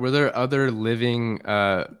 sorry, were there other living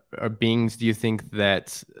or beings, do you think,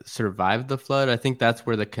 that survived the flood? I think that's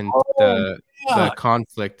where Oh, the yeah.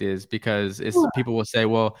 conflict is, because it's people will say,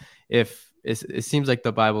 well, if it seems like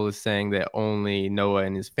the Bible is saying that only Noah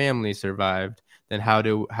and his family survived, then how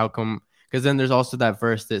come? Because then there's also that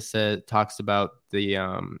verse that talks about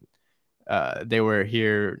they were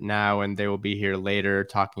here now and they will be here later,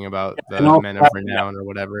 talking about And the also, men of yeah. renown or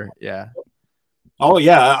whatever. Yeah. Oh,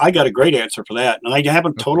 yeah. I got a great answer for that. And I have a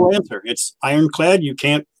Okay. total answer. It's ironclad. You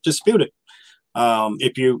can't dispute it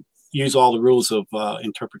if you use all the rules of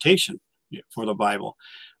interpretation for the Bible.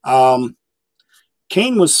 Um,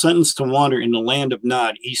 Cain was sentenced to wander in the land of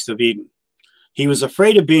Nod, east of Eden. He was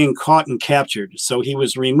afraid of being caught and captured, so he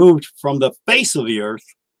was removed from the face of the earth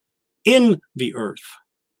in the earth.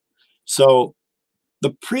 So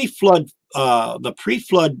the pre-flood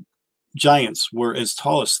giants were as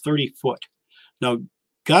tall as 30 foot. Now,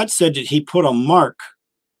 God said that he put a mark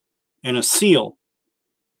and a seal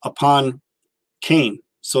upon Cain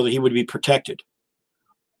so that he would be protected.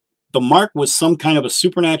 The mark was some kind of a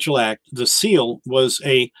supernatural act. The seal was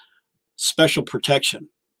a special protection.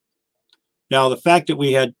 Now, the fact that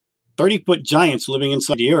we had 30-foot giants living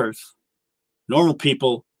inside the earth, normal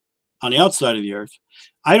people on the outside of the earth,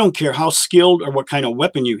 I don't care how skilled or what kind of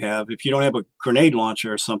weapon you have. If you don't have a grenade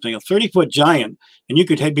launcher or something, a 30-foot giant, and you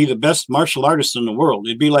could be the best martial artist in the world.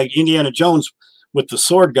 It'd be like Indiana Jones with the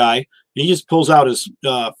sword guy. He just pulls out his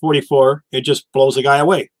 44. It just blows the guy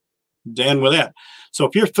away. Dan with that. So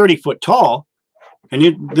if you're 30 foot tall and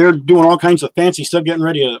they're doing all kinds of fancy stuff, getting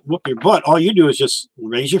ready to whoop your butt, all you do is just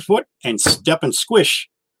raise your foot and step and squish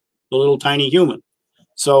the little tiny human.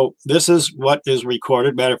 So this is what is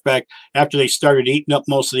recorded. Matter of fact, after they started eating up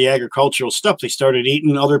most of the agricultural stuff, they started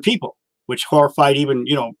eating other people, which horrified even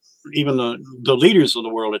the leaders of the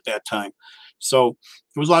world at that time. So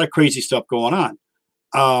there was a lot of crazy stuff going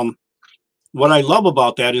on. What I love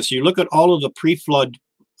about that is you look at all of the pre-flood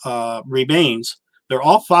remains. They're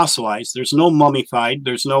all fossilized. There's no mummified.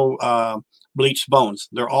 There's no bleached bones.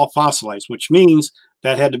 They're all fossilized, which means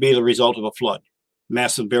that had to be the result of a flood,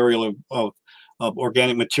 massive burial of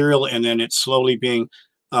organic material, and then it's slowly being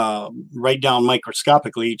right down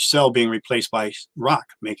microscopically, each cell being replaced by rock,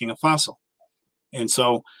 making a fossil. And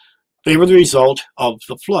so they were the result of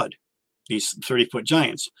the flood, these 30-foot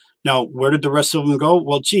giants. Now, where did the rest of them go?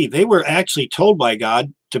 Well, they were actually told by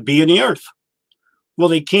God to be in the earth. Well,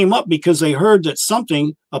 they came up because they heard that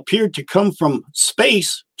something appeared to come from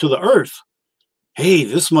space to the earth. Hey,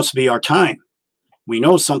 this must be our time. We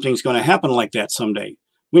know something's going to happen like that someday.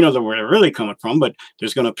 We know that where they're really coming from, but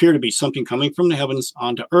there's going to appear to be something coming from the heavens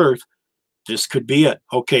onto earth. This could be it.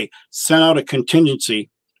 Okay, send out a contingency,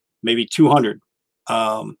 maybe 200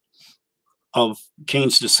 of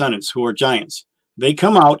Cain's descendants who are giants. They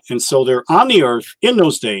come out, and so they're on the earth in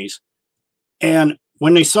those days. And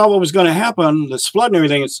when they saw what was going to happen, this flood and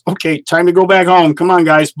everything, it's okay, time to go back home. Come on,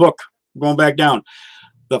 guys, book. We're going back down.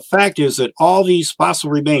 The fact is that all these fossil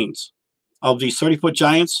remains of these 30-foot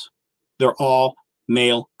giants, they're all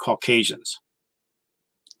male Caucasians.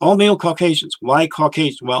 All male Caucasians. Why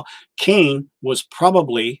Caucasian? Well, Cain was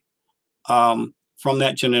probably from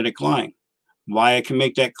that genetic line. Why I can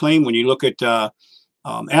make that claim, when you look at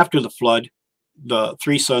after the flood, the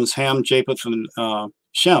three sons, Ham, Japheth, and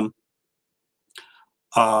Shem,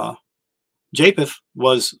 Japheth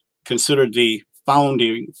was considered the found.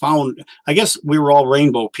 I guess we were all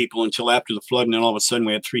rainbow people until after the flood, and then all of a sudden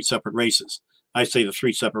we had three separate races. I say the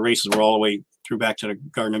three separate races were all the way through back to the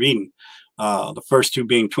Garden of Eden. The first two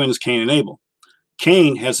being twins, Cain and Abel.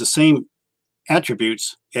 Cain has the same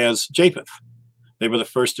attributes as Japheth. They were the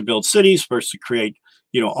first to build cities, first to create,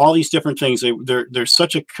 all these different things. There's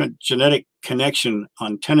such a genetic connection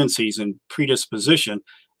on tendencies and predisposition.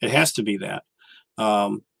 It has to be that.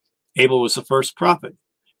 Abel was the first prophet.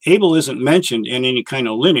 Abel isn't mentioned in any kind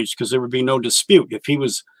of lineage because there would be no dispute. If he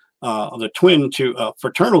was the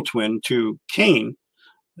fraternal twin to Cain,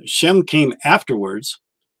 Shem came afterwards.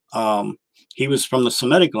 He was from the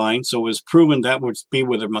Semitic line, so it was proven that would be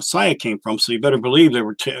where the Messiah came from. So you better believe they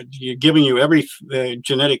were giving you every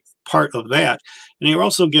genetic part of that. And they were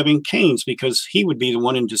also giving Cain's because he would be the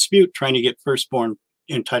one in dispute trying to get firstborn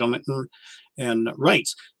entitlement and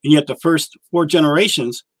rights. And yet the first 4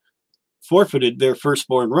 generations forfeited their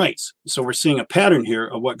firstborn rights. So we're seeing a pattern here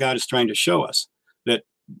of what God is trying to show us, that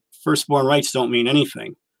firstborn rights don't mean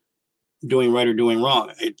anything. Doing right or doing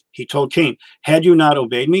wrong. He told Cain, had you not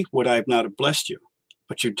obeyed me, would I have not have blessed you?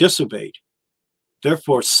 But you disobeyed.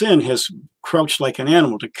 Therefore, sin has crouched like an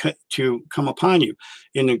animal to come upon you.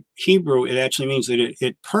 In the Hebrew, it actually means that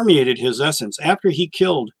it permeated his essence. After he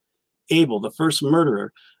killed Abel, the first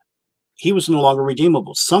murderer, he was no longer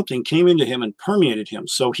redeemable. Something came into him and permeated him.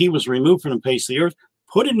 So he was removed from the face of the earth,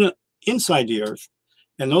 put inside the earth,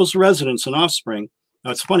 and those residents and offspring.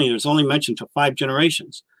 It's funny, there's only mention to 5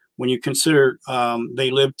 generations. When you consider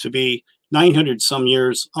they lived to be 900 some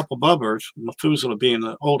years up above Earth, Methuselah being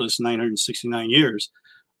the oldest, 969 years.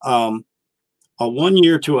 A 1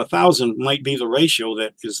 year to 1,000 might be the ratio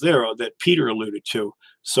that is there that Peter alluded to.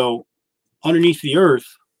 So underneath the earth,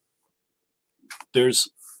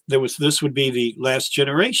 this would be the last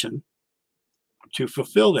generation to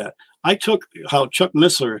fulfill that. I took how Chuck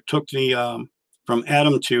Missler took the from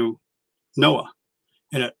Adam to Noah,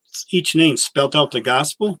 and each name spelled out the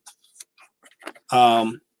gospel.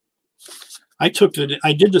 I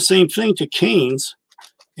did the same thing to Cain's,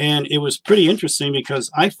 and it was pretty interesting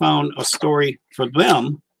because I found a story for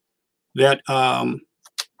them that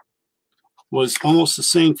was almost the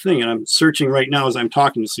same thing. And I'm searching right now as I'm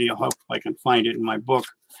talking to see how I can find it in my book.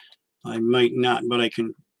 I might not, but I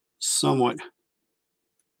can somewhat.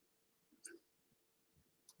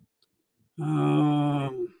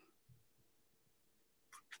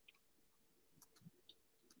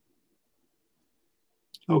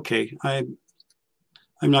 Okay, I'm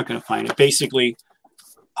not going to find it. Basically,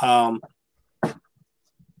 now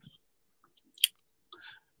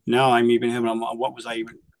I'm even having what was I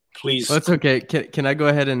even? Please. Well, that's okay. Can I go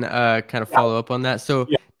ahead and kind of follow up on that? So,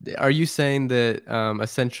 are you saying that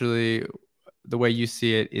essentially the way you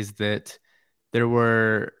see it is that there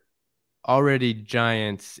were already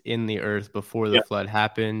giants in the earth before the flood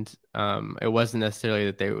happened? It wasn't necessarily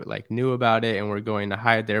that they like knew about it and were going to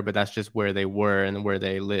hide there, but that's just where they were and where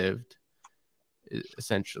they lived,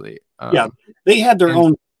 essentially. They had their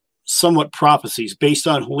own somewhat prophecies based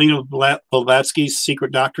on Helena Blavatsky's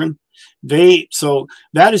secret doctrine. So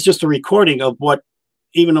that is just a recording of what,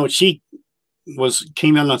 even though she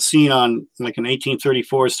came on the scene on like in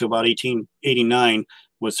 1834 to about 1889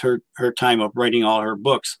 was her time of writing all her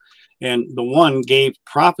books. And the one gave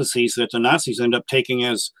prophecies that the Nazis end up taking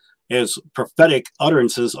as prophetic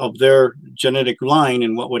utterances of their genetic line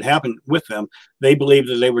and what would happen with them. They believed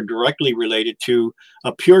that they were directly related to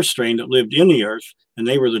a pure strain that lived in the earth, and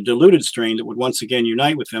they were the diluted strain that would once again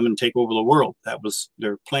unite with them and take over the world. That was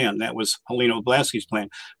their plan. That was Helena Blavatsky's plan.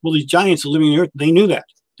 Well, these giants living in the earth, they knew that.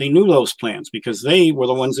 They knew those plans because they were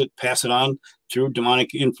the ones that pass it on through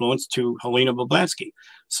demonic influence to Helena Blavatsky.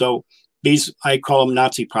 So these, I call them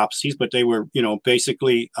Nazi prophecies, but they were,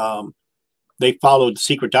 basically, they followed the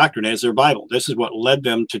secret doctrine as their Bible. This is what led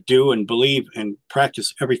them to do and believe and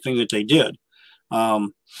practice everything that they did.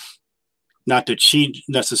 Not that she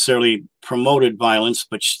necessarily promoted violence,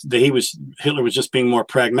 but Hitler was just being more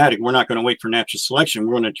pragmatic. We're not going to wait for natural selection.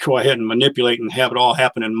 We're going to go ahead and manipulate and have it all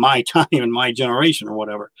happen in my time, in my generation, or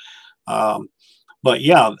whatever. But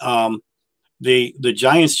yeah, the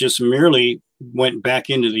giants just merely went back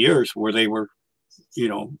into the earth where they were,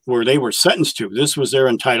 where they were sentenced to. This was their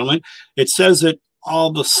entitlement. It says that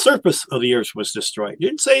all the surface of the earth was destroyed. It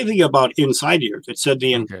didn't say anything about inside the earth. It said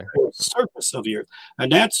the entire surface of the earth.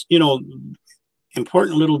 And that's,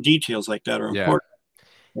 important little details like that are important.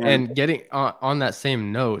 And getting on that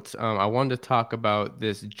same note, I wanted to talk about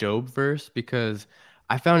this Job verse because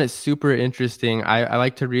I found it super interesting. I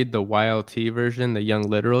like to read the YLT version, the Young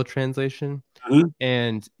Literal Translation. Mm-hmm.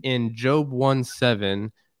 And in Job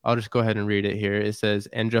 1:7, I'll just go ahead and read it here. It says,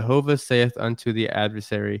 "And Jehovah saith unto the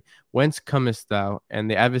adversary, Whence comest thou?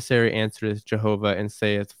 And the adversary answereth Jehovah and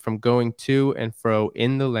saith, From going to and fro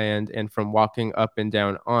in the land, and from walking up and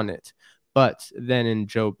down on it. But then in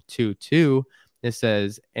Job 2:2, it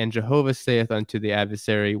says, And Jehovah saith unto the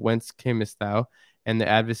adversary, Whence camest thou? And the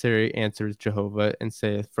adversary answers Jehovah and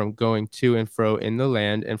saith, From going to and fro in the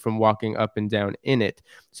land, and from walking up and down in it."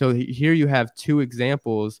 So here you have two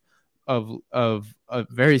examples of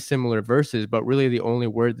very similar verses, but really the only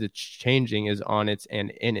word that's changing is on it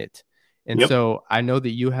and in it. And so I know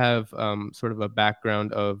that you have sort of a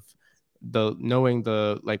background of knowing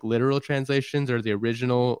the like literal translations or the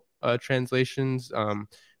original translations.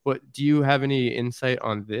 What do you have any insight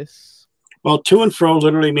on this? Well, to and fro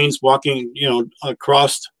literally means walking,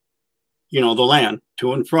 across, the land,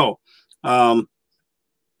 to and fro. Up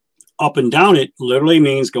and down it literally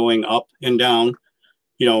means going up and down,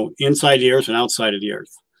 inside the earth and outside of the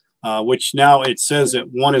earth, which now it says that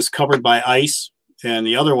one is covered by ice and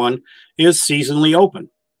the other one is seasonally open.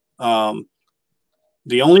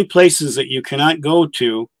 The only places that you cannot go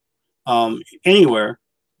to anywhere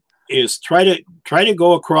is try to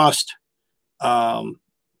go across.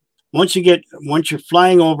 Once you're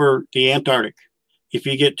flying over the Antarctic, if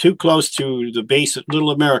you get too close to the base at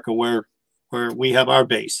Little America, where we have our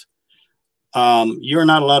base, you're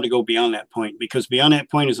not allowed to go beyond that point, because beyond that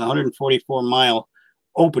point is a 144-mile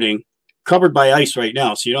opening covered by ice right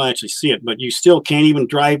now. So you don't actually see it, but you still can't even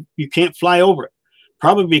drive. You can't fly over it,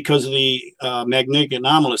 probably because of the magnetic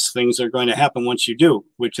anomalous things that are going to happen once you do,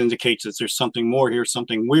 which indicates that there's something more here,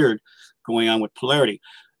 something weird going on with polarity.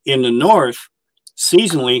 In the north,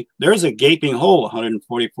 seasonally, there's a gaping hole,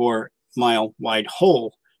 144-mile wide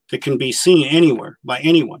hole that can be seen anywhere by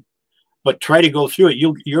anyone. But try to go through it.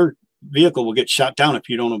 Your vehicle will get shot down if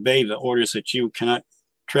you don't obey the orders that you cannot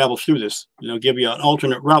travel through this. They'll give you an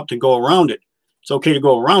alternate route to go around it. It's okay to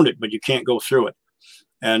go around it, but you can't go through it.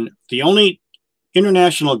 And the only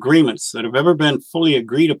international agreements that have ever been fully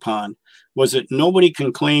agreed upon was that nobody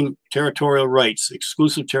can claim territorial rights,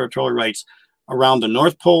 exclusive territorial rights, around the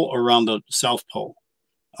North Pole or around the South Pole.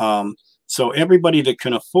 So everybody that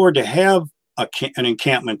can afford to have an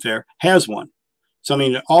encampment there has one. So, I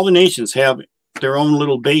mean, all the nations have their own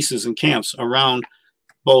little bases and camps around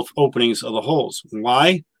both openings of the holes.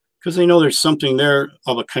 Why? Because they know there's something there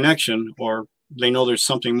of a connection, or they know there's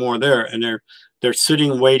something more there, and they're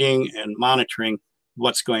sitting, waiting, and monitoring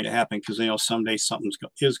what's going to happen, because they know someday something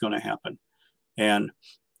is going to happen. And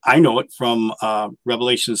I know it from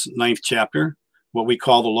Revelation's 9th chapter, what we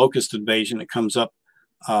call the locust invasion. It comes up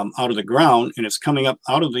out of the ground, and it's coming up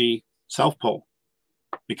out of the South Pole.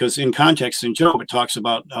 Because in context in Job, it talks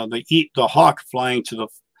about the hawk flying to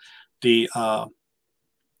the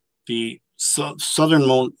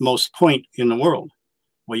southernmost point in the world.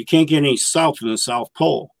 Well, you can't get any south than the South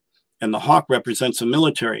Pole, and the hawk represents a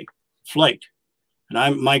military flight.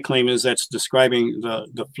 And my claim is that's describing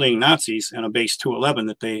the fleeing Nazis and a base 211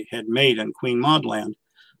 that they had made in Queen Maud Land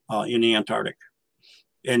in the Antarctic.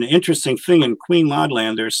 And the interesting thing, in Queen Maud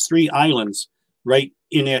Land, there's 3 islands right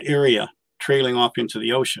in that area, trailing off into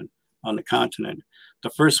the ocean on the continent. The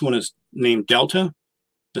first one is named Delta.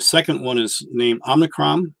 The second one is named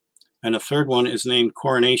Omicron. And the third one is named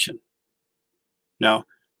Coronation. Now,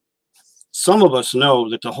 some of us know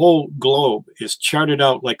that the whole globe is charted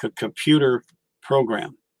out like a computer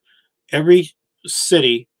program. Every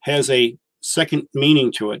city has a second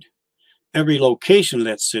meaning to it. Every location of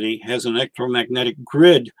that city has an electromagnetic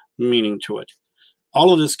grid meaning to it.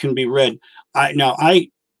 All of this can be read. I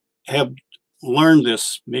have learned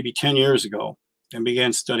this maybe 10 years ago and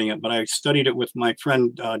began studying it, but I studied it with my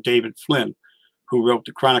friend David Flynn, who wrote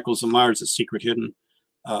the Chronicles of Mars, the Secret Hidden,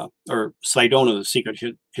 or Sidona, the Secret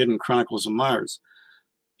Hidden Chronicles of Mars.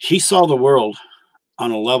 He saw the world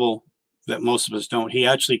on a level that most of us don't. He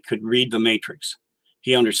actually could read the Matrix.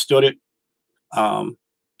 He understood it.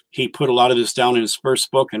 He put a lot of this down in his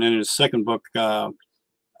first book, and then in his second book,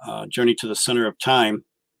 Journey to the Center of Time.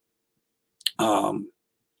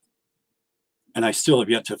 And I still have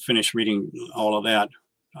yet to finish reading all of that.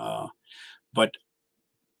 But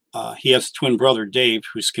he has a twin brother, Dave,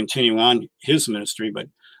 who's continuing on his ministry. But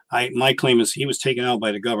my claim is he was taken out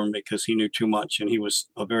by the government because he knew too much. And he was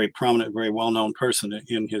a very prominent, very well-known person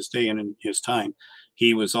in his day and in his time.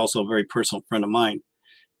 He was also a very personal friend of mine.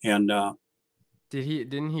 And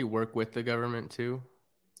didn't he work with the government too?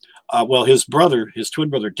 Well, his twin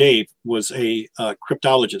brother, Dave, was a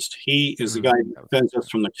cryptologist. He is the guy who defends us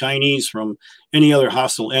from the Chinese, from any other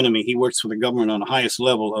hostile enemy. He works for the government on the highest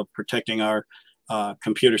level of protecting our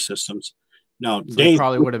computer systems. Now, so Dave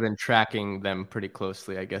probably would have been tracking them pretty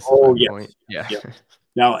closely, I guess. Oh, yes. Point. Yeah.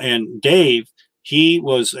 Now, and Dave, he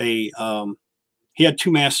was he had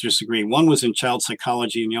 2 master's degrees. One was in child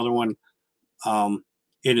psychology, and the other one,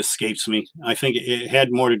 it escapes me. I think it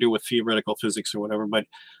had more to do with theoretical physics or whatever, but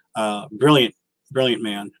brilliant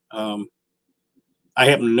man. I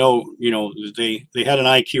happen to know, they had an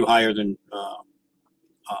IQ higher than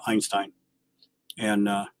Einstein. And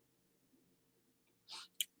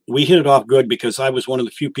we hit it off good because I was one of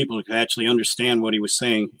the few people who could actually understand what he was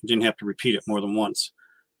saying. Didn't have to repeat it more than once.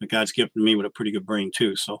 But God's gifted me with a pretty good brain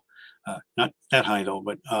too. So not that high though,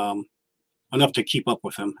 but enough to keep up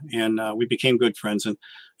with him. And we became good friends. And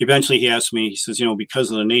eventually he asked me, he says,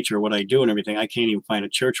 because of the nature of what I do and everything, I can't even find a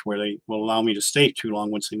church where they will allow me to stay too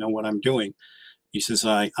long once they know what I'm doing. He says,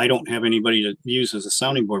 I don't have anybody to use as a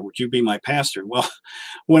sounding board. Would you be my pastor? Well,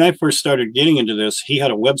 when I first started getting into this, he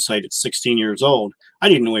had a website at 16 years old. I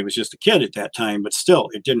didn't know he was just a kid at that time, but still,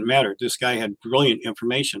 it didn't matter. This guy had brilliant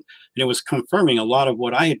information, and it was confirming a lot of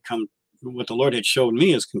what what the Lord had showed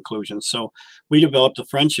me as conclusions. So we developed a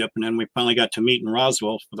friendship, and then we finally got to meet in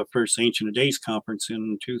Roswell for the first Ancient of Days conference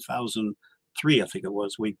in 2003, I think it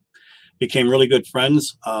was. We became really good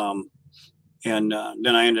friends. And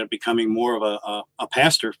then I ended up becoming more of a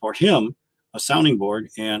pastor for him, a sounding board,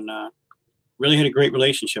 and really had a great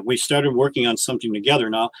relationship. We started working on something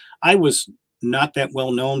together. Now, I was not that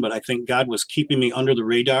well known, but I think God was keeping me under the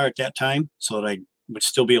radar at that time so that I would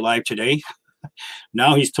still be alive today.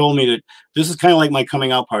 Now he's told me that this is kind of like my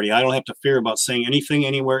coming out party. I don't have to fear about saying anything,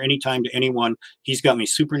 anywhere, anytime to anyone. He's got me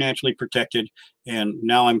supernaturally protected. And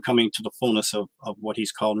now I'm coming to the fullness of what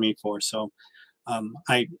he's called me for. So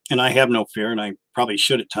I have no fear, and I probably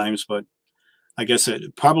should at times, but I guess it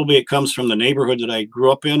comes from the neighborhood that I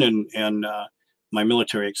grew up in, and my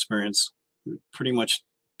military experience pretty much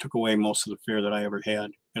took away most of the fear that I ever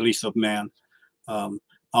had, at least of man.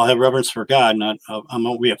 I'll have reverence for God. I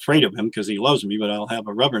won't be afraid of him because he loves me, but I'll have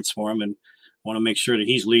a reverence for him and want to make sure that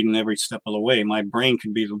he's leading every step of the way. My brain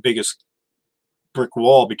can be the biggest brick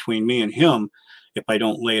wall between me and him if I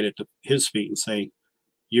don't lay it at his feet and say,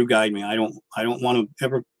 "You guide me." I don't want to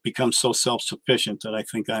ever become so self-sufficient that I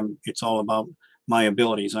think it's all about my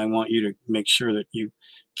abilities. I want you to make sure that you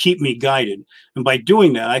keep me guided. And by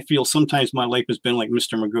doing that, I feel sometimes my life has been like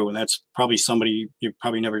Mr. Magoo. And that's probably somebody you've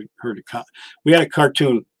probably never heard of. We had a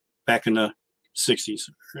cartoon back in the 60s,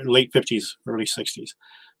 late 50s, early 60s.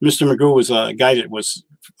 Mr. Magoo was a guy that was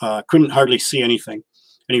couldn't hardly see anything.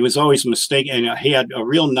 And he was always mistaken. And he had a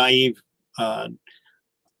real naive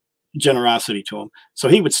generosity to him. So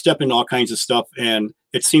he would step into all kinds of stuff. And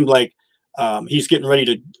it seemed like he's getting ready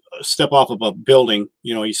to step off of a building.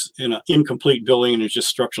 He's in an incomplete building and there's just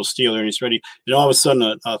structural steel there, and he's ready. And all of a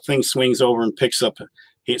sudden a thing swings over and picks up.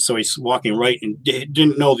 So he's walking right and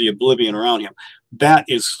didn't know the oblivion around him. That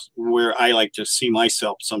is where I like to see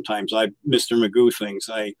myself sometimes. Mr. Magoo things.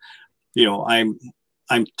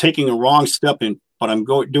 I'm taking a wrong step in, but I'm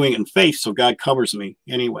doing it in faith. So God covers me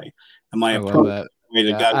anyway. And my approach, the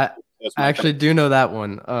way that God. I actually do know that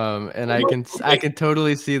one, and I can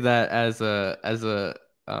totally see that as a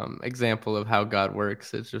example of how God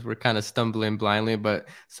works. It's just we're kind of stumbling blindly, but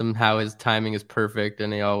somehow His timing is perfect,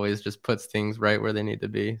 and He always just puts things right where they need to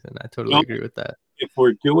be. And I totally agree with that. If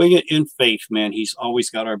we're doing it in faith, man, He's always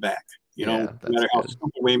got our back. No matter how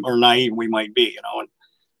simple or naive we might be, and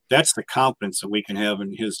that's the confidence that we can have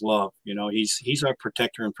in His love. He's our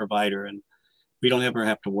protector and provider, and we don't ever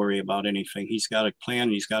have to worry about anything. He's got a plan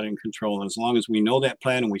and he's got it in control. And as long as we know that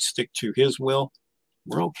plan and we stick to his will,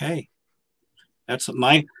 we're okay. That's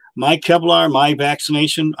my Kevlar, my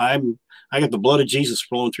vaccination. I got the blood of Jesus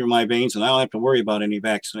flowing through my veins, and I don't have to worry about any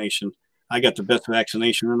vaccination. I got the best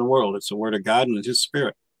vaccination in the world. It's the word of God and it's his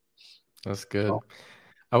spirit. That's good.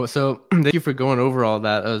 So thank you for going over all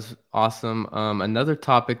that. That was awesome. Another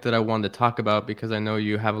topic that I wanted to talk about, because I know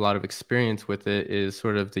you have a lot of experience with it, is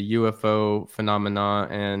sort of the UFO phenomena.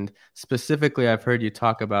 And specifically, I've heard you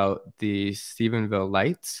talk about the Stephenville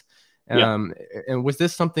Lights. And was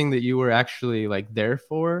this something that you were actually there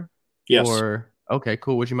for? Yes. Okay,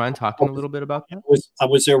 cool. Would you mind talking a little bit about that? I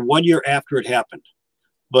was there 1 year after it happened,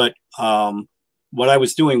 but what I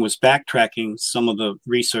was doing was backtracking some of the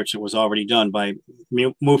research that was already done by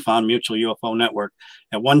MUFON, Mutual UFO Network.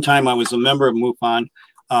 At one time, I was a member of MUFON.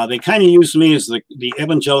 They kind of used me as the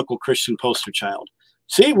evangelical Christian poster child.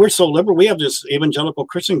 See, we're so liberal. We have this evangelical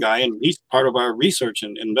Christian guy, and he's part of our research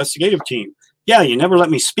and investigative team. Yeah, you never let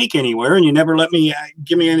me speak anywhere, and you never let me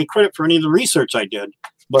give me any credit for any of the research I did.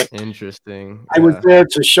 But interesting. I was there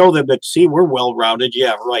to show them that, see, we're well-rounded.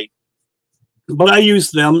 Yeah, right. But I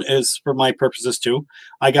used them as for my purposes too.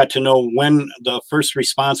 I got to know when the first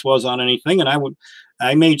response was on anything, and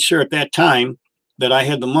I made sure at that time that I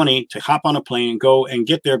had the money to hop on a plane and go and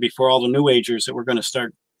get there before all the New Agers that were going to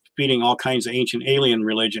start feeding all kinds of ancient alien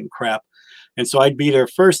religion crap. And so I'd be there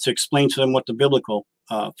first to explain to them what the biblical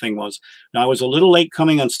thing was. Now I was a little late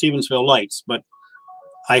coming on Stephenville Lights, but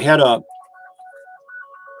I had a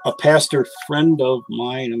pastor friend of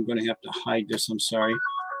mine. I'm going to have to hide this. I'm sorry.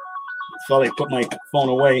 Thought I put my phone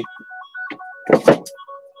away.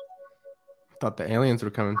 Thought the aliens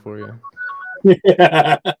were coming for you.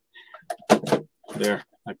 There,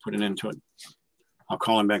 I put an end to it. I'll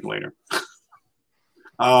call him back later.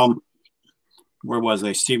 Where was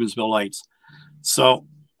I? Stephenville Lights. So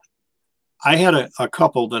I had a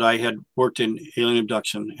couple that I had worked in alien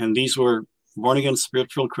abduction, and these were born-again,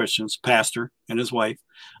 spirit-filled Christians, pastor and his wife.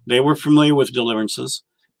 They were familiar with deliverances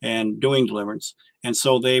and doing deliverance. And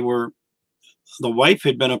so the wife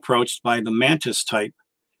had been approached by the Mantis type,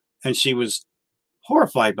 and she was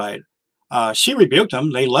horrified by it. She rebuked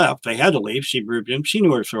them. They left. They had to leave. She rebuked them. She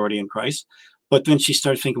knew her authority in Christ. But then she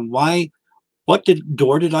started thinking, what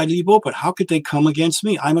door did I leave open? How could they come against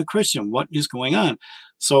me? I'm a Christian. What is going on?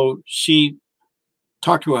 So she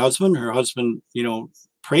talked to her husband. Her husband,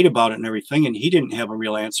 prayed about it and everything, and he didn't have a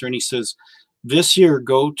real answer. And he says, this year,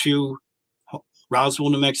 go to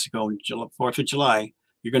Roswell, New Mexico, 4th of July.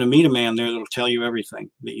 You're going to meet a man there that'll tell you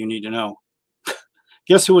everything that you need to know.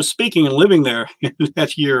 guess who was speaking and living there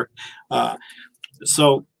that year?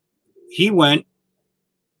 So he went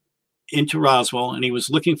into Roswell and he was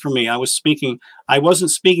looking for me. I was speaking. I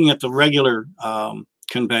wasn't speaking at the regular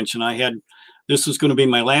convention. This was going to be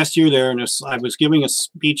my last year there, and I was giving a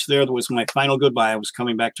speech there that was my final goodbye. I was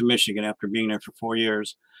coming back to Michigan after being there for 4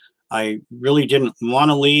 years. I really didn't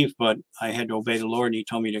want to leave, but I had to obey the Lord, and he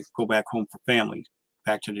told me to go back home for family,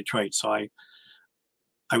 back to Detroit. So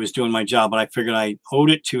I was doing my job, but I figured I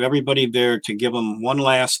owed it to everybody there to give them one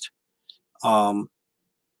last, I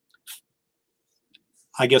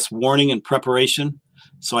guess, warning and preparation.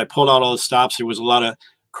 So I pulled out all the stops. There was a lot of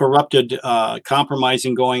corrupted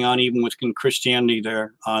compromising going on, even within Christianity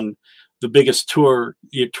there on the biggest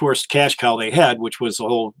tourist cash cow they had, which was the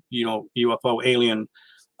whole, UFO alien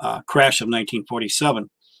crash of 1947.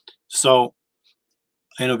 So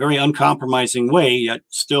in a very uncompromising way, yet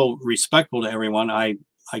still respectful to everyone, I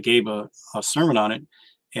gave a sermon on it.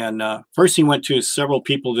 And first he went to several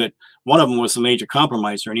people that one of them was the major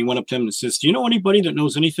compromiser. And he went up to him and says, do you know anybody that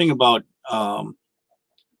knows anything about,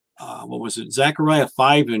 what was it, Zechariah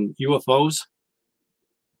 5 and UFOs?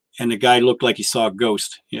 And the guy looked like he saw a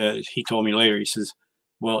ghost. He told me later, he says,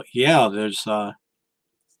 well, yeah, there's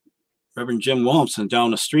Reverend Jim Williamson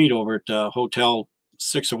down the street over at Hotel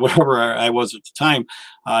 6 or whatever I was at the time.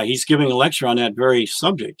 He's giving a lecture on that very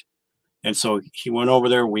subject. And so he went over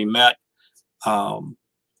there, we met.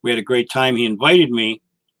 We had a great time. He invited me.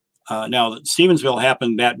 Now, Stevensville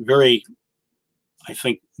happened that very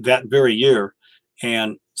year.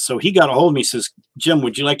 And so he got a hold of me, says, Jim,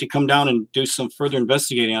 would you like to come down and do some further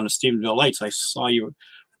investigating on the Stevensville Lights? I saw you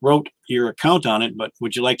wrote your account on it, but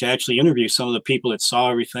would you like to actually interview some of the people that saw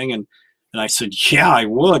everything? And I said, yeah, I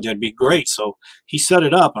would. That'd be great. So he set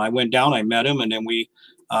it up. I went down, I met him, and then we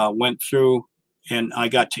went through, and I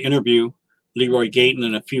got to interview Leroy Gayton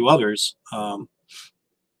and a few others.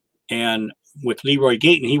 And with Leroy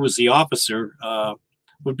Gayton, he was the officer,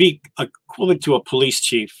 would be equivalent to a police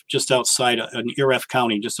chief just outside in Erath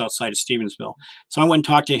County, just outside of Stevensville. So I went and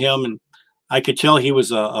talked to him, and I could tell he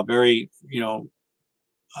was a very,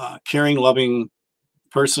 caring, loving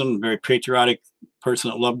person, very patriotic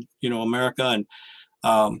person that loved, America. And,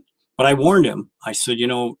 but I warned him. I said,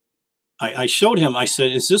 I showed him, I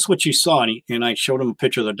said, is this what you saw? And I showed him a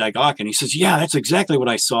picture of the Diglocka, and he says, yeah, that's exactly what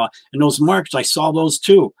I saw. And those marks, I saw those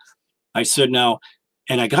too. I said, now,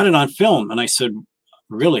 and I got it on film. And I said,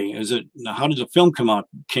 really? How did the film come out?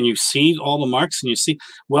 Can you see all the marks? And you see,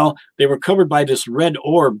 well, they were covered by this red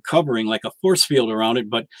orb covering like a force field around it,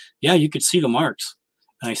 but yeah, you could see the marks.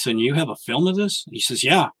 And I said, you have a film of this? He says,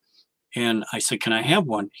 yeah. And I said, can I have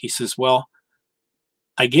one? He says, well,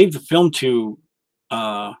 I gave the film to,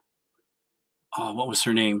 what was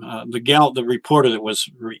her name? The reporter that was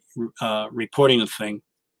reporting the thing.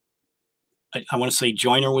 I want to say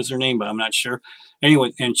Joyner was her name, but I'm not sure.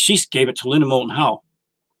 Anyway, and she gave it to Linda Moulton Howe.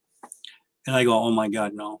 And I go, oh my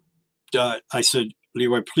God, no. I said,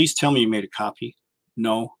 Leroy, please tell me you made a copy.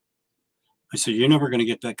 No. I said, you're never going to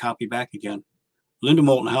get that copy back again. Linda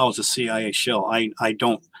Moulton Howe is a CIA shill. I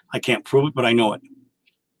can't prove it, but I know it.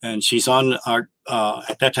 And she's on our,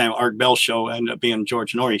 at that time, Art Bell show, ended up being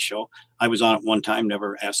George Norrie's show. I was on it one time,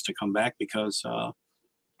 never asked to come back because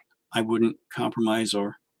I wouldn't compromise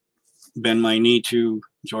or bend my knee to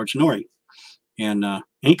George Norrie. And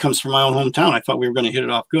he comes from my own hometown. I thought we were going to hit it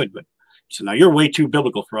off good, but he said, now you're way too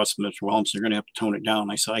biblical for us, Mr. Williams. You're going to have to tone it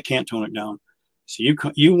down. I said, I can't tone it down. So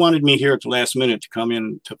you wanted me here at the last minute to come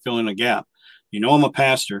in to fill in a gap. I'm a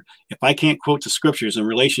pastor. If I can't quote the scriptures in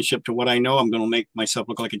relationship to what I know, I'm going to make myself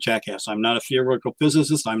look like a jackass. I'm not a theoretical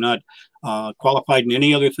physicist. I'm not qualified in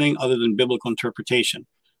any other thing other than biblical interpretation.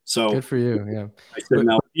 So good for you. Yeah. I said,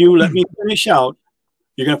 now if you let me finish out,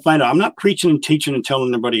 you're going to find out I'm not preaching and teaching and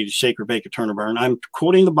telling everybody to shake or bake or turn or burn. I'm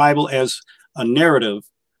quoting the Bible as a narrative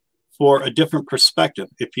for a different perspective.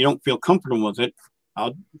 If you don't feel comfortable with it,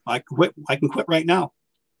 I can quit right now.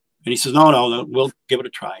 And he says, no, we'll give it a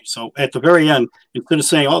try. So at the very end, instead of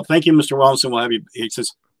saying, oh, thank you, Mr. Williamson, we'll have you, he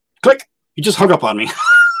says, click, he just hung up on me.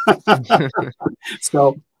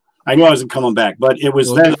 So I knew I wasn't coming back, but it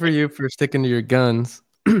was then. Good for you for sticking to your guns.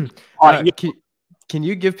 Can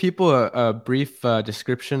you give people a brief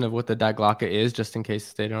description of what the Diglocka is, just in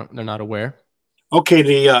case they're not aware? Okay,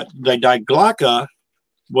 the Diglocka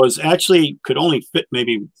was actually could only fit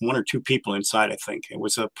maybe one or two people inside. I think it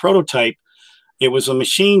was a prototype. It was a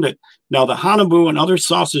machine that now the Haunebu and other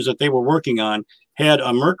saucers that they were working on had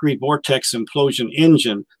a mercury vortex implosion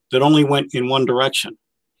engine that only went in one direction.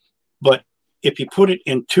 But if you put it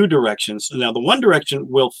in two directions, now the one direction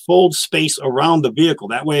will fold space around the vehicle.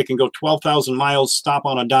 That way it can go 12,000 miles, stop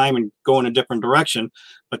on a dime, and go in a different direction.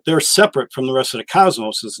 But they're separate from the rest of the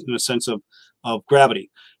cosmos in the sense of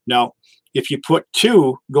gravity. Now, if you put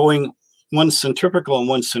two going one centripetal and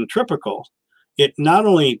one centripetal, it not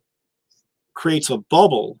only creates a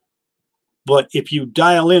bubble, but if you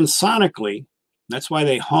dial in sonically, that's why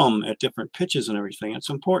they hum at different pitches and everything. It's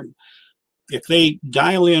important. If they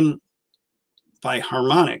dial in by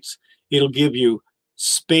harmonics, it'll give you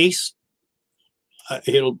space,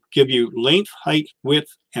 it'll give you length, height,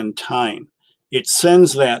 width, and time. It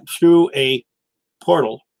sends that through a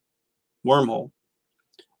portal, wormhole,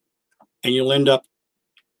 and you'll end up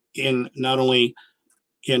in not only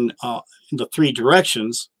in the three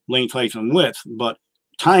directions, length, height, and width, but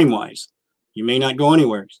time-wise. You may not go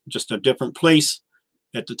anywhere, just a different place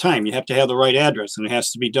at the time. You have to have the right address, and it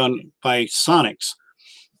has to be done by sonics.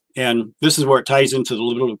 And this is where it ties into the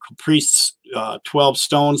little priests' 12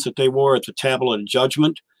 stones that they wore at the Tablet of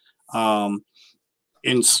Judgment. That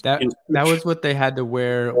was what they had to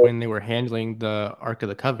wear when they were handling the Ark of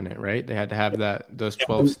the Covenant, right? They had to have those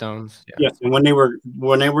 12 stones. Yeah. Yes, and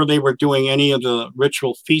whenever they were doing any of the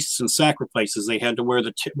ritual feasts and sacrifices, they had to wear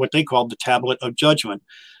what they called the Tablet of Judgment.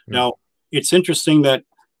 Mm-hmm. Now, it's interesting that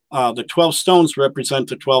the 12 stones represent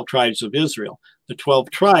the 12 tribes of Israel. The 12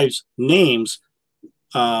 tribes' names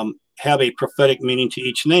have a prophetic meaning to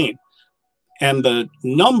each name. And the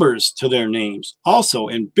numbers to their names also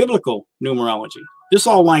in biblical numerology. This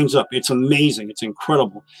all lines up. It's amazing. It's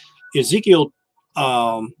incredible. Ezekiel,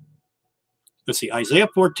 Isaiah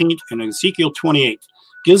 14 and Ezekiel 28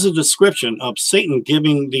 gives a description of Satan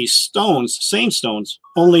giving these stones, same stones,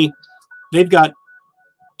 only they've got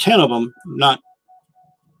 10 of them, not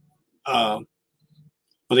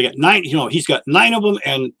they got 9, he's got 9 of them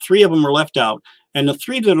and 3 of them are left out. And the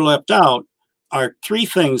 3 that are left out are 3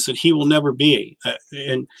 things that he will never be.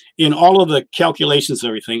 And in all of the calculations and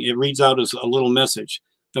everything, it reads out as a little message.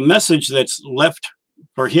 The message that's left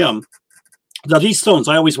for him, now these stones,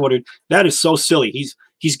 I always wondered, that is so silly.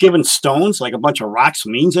 He's given stones, like a bunch of rocks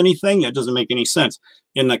means anything? That doesn't make any sense.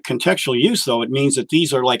 In the contextual use, though, it means that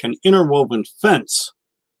these are like an interwoven fence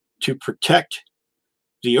to protect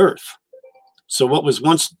the earth. So what was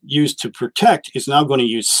once used to protect is now going to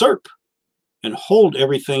usurp and hold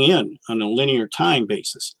everything in on a linear time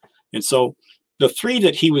basis. And so the 3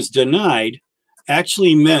 that he was denied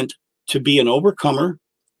actually meant to be an overcomer,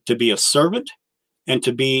 to be a servant, and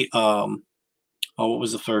to be, what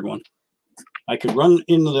was the third one? I could run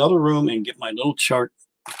into the other room and get my little chart.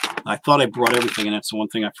 I thought I brought everything, and that's the one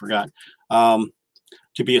thing I forgot.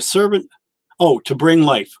 To be a servant, to bring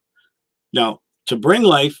life. Now, to bring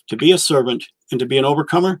life, to be a servant, and to be an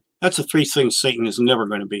overcomer, that's the 3 things Satan is never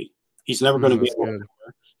going to be. He's never going to be.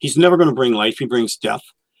 He's never going to bring life. He brings death,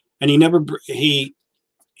 and he's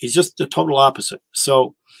just the total opposite.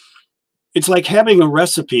 So it's like having a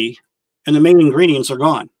recipe, and the main ingredients are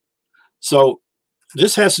gone. So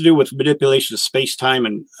this has to do with manipulation of space, time,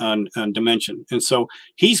 and dimension. And so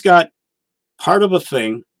he's got part of a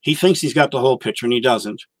thing. He thinks he's got the whole picture, and he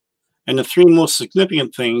doesn't. And the 3 most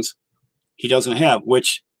significant things he doesn't have,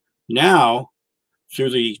 which now, through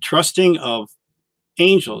the trusting of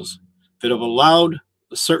angels that have allowed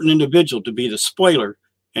a certain individual to be the spoiler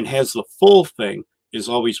and has the full thing, is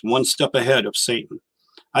always one step ahead of Satan.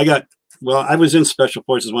 I was in Special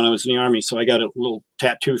Forces when I was in the Army, so I got a little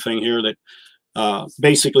tattoo thing here that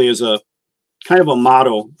basically is a kind of a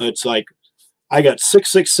motto. It's like, I got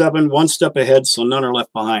 667, one step ahead, so none are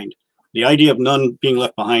left behind. The idea of none being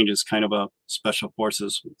left behind is kind of a Special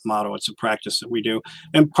Forces motto. It's a practice that we do.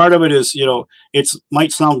 And part of it is, it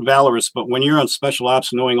might sound valorous, but when you're on special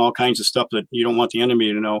ops, knowing all kinds of stuff that you don't want the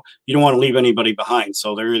enemy to know, you don't want to leave anybody behind.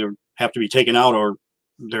 So they either have to be taken out or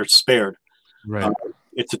they're spared. Right.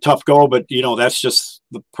 It's a tough go, but that's just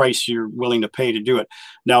the price you're willing to pay to do it.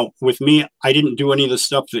 Now, with me, I didn't do any of the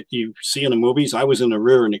stuff that you see in the movies. I was in the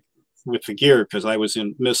rear with the gear because I was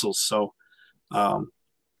in missiles. So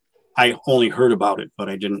I only heard about it, but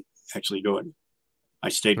I didn't actually do it. I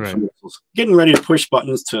stayed with missiles, getting ready to push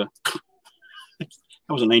buttons to.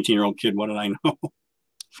 I was a 19-year-old kid. What did I know?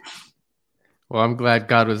 Well, I'm glad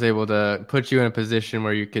God was able to put you in a position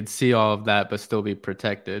where you could see all of that, but still be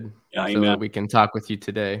protected. Yeah, so that we can talk with you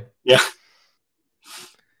today. Yeah.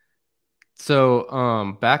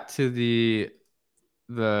 So, back to the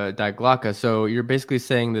Diglocka. So you're basically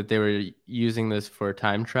saying that they were using this for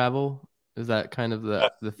time travel. Is that kind of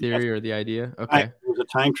the theory or the idea? Okay. It was a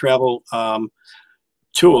time travel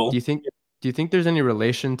tool. Do you think there's any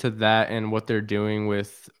relation to that and what they're doing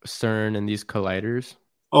with CERN and these colliders?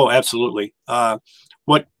 Oh, absolutely.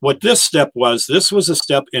 What this step was, this was a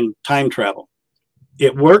step in time travel.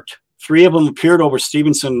 It worked. Three of them appeared over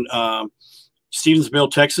Stevensville,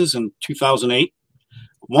 Texas in 2008.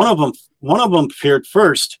 One of them appeared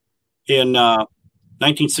first in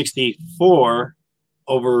 1964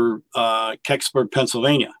 over Kecksburg,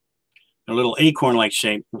 Pennsylvania. A little acorn-like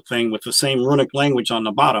shape thing with the same runic language on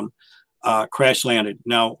the bottom crash landed.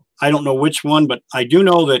 Now, I don't know which one, but I do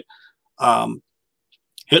know that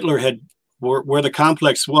Hitler had, where the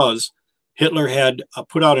complex was, Hitler had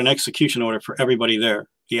put out an execution order for everybody there.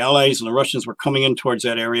 The Allies and the Russians were coming in towards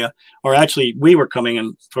that area, or actually we were coming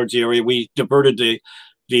in towards the area. We diverted the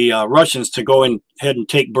Russians to go ahead and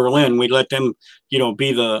take Berlin. We let them,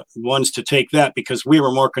 be the ones to take that because we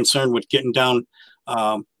were more concerned with getting down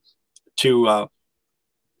to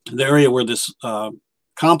the area where this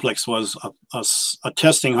complex was, a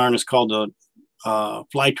testing harness called the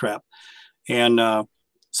fly trap. And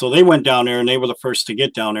so they went down there and they were the first to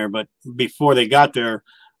get down there. But before they got there,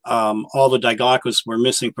 all the Diglockus were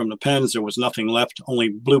missing from the pens. There was nothing left, only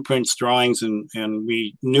blueprints, drawings, and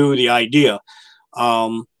we knew the idea.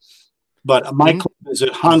 But my claim is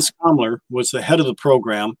that Hans Kammler was the head of the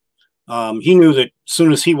program. He knew that as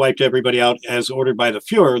soon as he wiped everybody out as ordered by the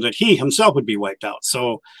Fuhrer, that he himself would be wiped out.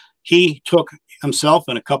 So he took himself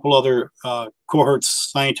and a couple other cohort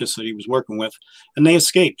scientists that he was working with, and they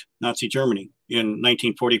escaped Nazi Germany in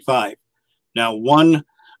 1945. Now,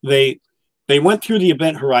 they went through the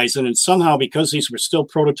event horizon, and somehow, because these were still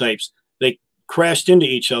prototypes, they crashed into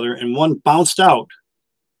each other, and one bounced out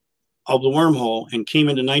of the wormhole and came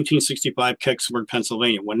into 1965 Kecksburg,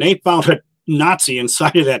 Pennsylvania. When they found a Nazi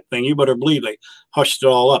inside of that thing, you better believe they hushed it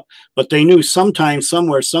all up. But they knew sometime,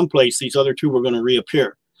 somewhere, someplace, these other two were going to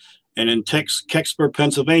reappear. And in Kecksburg,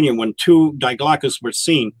 Pennsylvania, when two Diglockus were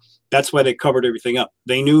seen, that's why they covered everything up.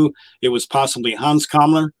 They knew it was possibly Hans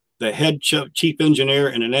Kammler, the head chief engineer,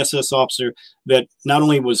 and an SS officer that not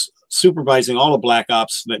only was supervising all the black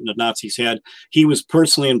ops that the Nazis had, he was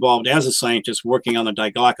personally involved as a scientist working on the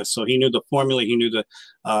Diglockus. So he knew the formula, he knew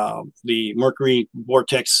the mercury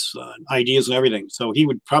vortex ideas and everything. So he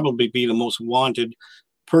would probably be the most wanted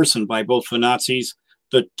person by both the Nazis,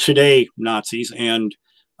 the today Nazis, and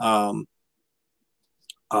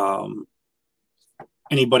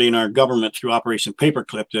anybody in our government through Operation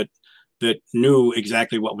Paperclip that knew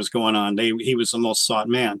exactly what was going on. He was the most sought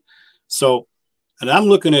man. So, and I'm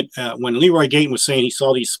looking at when Leroy Gayton was saying he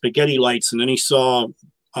saw these spaghetti lights, and then he saw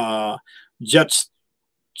jets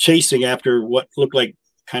chasing after what looked like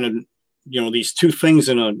kind of, these two things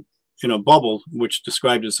in a bubble, which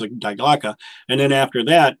described as a Diglocka. And then after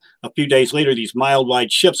that, a few days later, these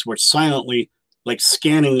mile-wide ships were silently like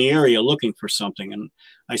scanning the area looking for something. And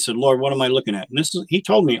I said, Lord, what am I looking at? And he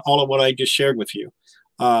told me all of what I just shared with you.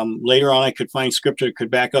 Later on, I could find scripture that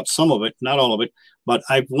could back up some of it, not all of it, but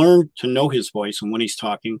I've learned to know his voice and when he's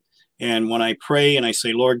talking. And when I pray and I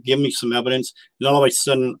say, Lord, give me some evidence, and all of a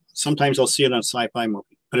sudden, sometimes I'll see it on a sci-fi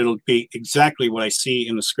movie, but it'll be exactly what I see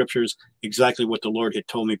in the scriptures, exactly what the Lord had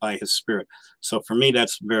told me by his Spirit. So for me,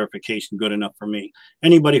 that's verification good enough for me.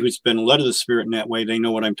 Anybody who's been led of the Spirit in that way, they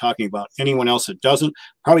know what I'm talking about. Anyone else that doesn't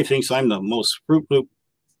probably thinks I'm the most Fruit Loop,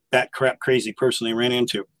 bat crap crazy person they ran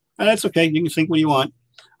into. And that's okay. You can think what you want.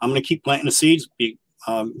 I'm going to keep planting the seeds.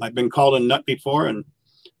 I've been called a nut before, and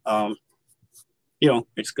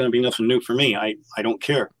it's going to be nothing new for me. I don't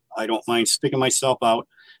care. I don't mind sticking myself out,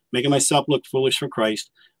 making myself look foolish for Christ,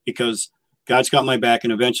 because God's got my back,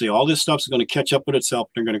 and eventually all this stuff's going to catch up with itself.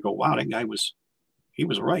 They're going to go, wow, that guy he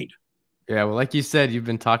was right. Yeah, well, like you said, you've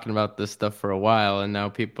been talking about this stuff for a while, and now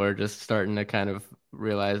people are just starting to kind of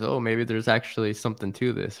realize, oh, maybe there's actually something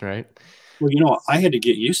to this, right? Well, I had to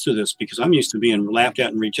get used to this because I'm used to being laughed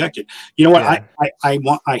at and rejected. You know what? Yeah.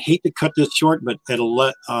 I hate to cut this short, but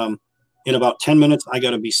in about 10 minutes, I got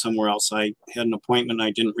to be somewhere else. I had an appointment. And I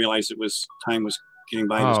didn't realize time was getting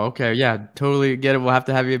by. Oh, okay. Yeah, totally get it. We'll have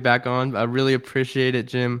to have you back on. I really appreciate it,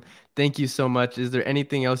 Jim. Thank you so much. Is there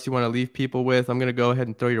anything else you want to leave people with? I'm going to go ahead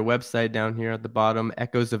and throw your website down here at the bottom,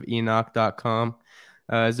 echoesofenoch.com.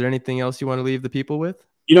 Is there anything else you want to leave the people with?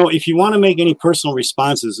 If you want to make any personal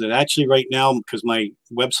responses, that actually right now, because my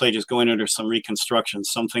website is going under some reconstruction,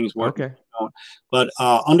 some things work. Okay. But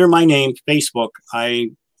under my name, Facebook,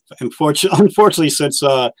 I unfortunately, since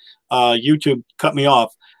YouTube cut me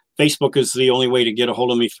off, Facebook is the only way to get a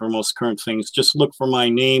hold of me for most current things. Just look for my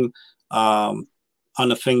name on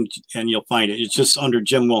the thing and you'll find it. It's just under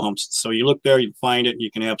Jim Wilhelmsen. So you look there, you find it, and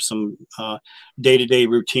you can have some day-to-day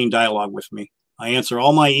routine dialogue with me. I answer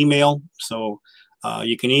all my email, so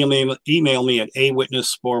you can email me at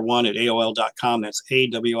awitness41@aol.com. That's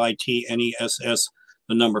AWITNESS,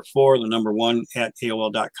 the number 4, the number 1 at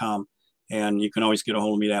AOL.com. And you can always get a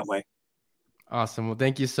hold of me that way. Awesome. Well,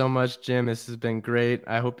 thank you so much, Jim. This has been great.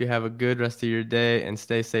 I hope you have a good rest of your day and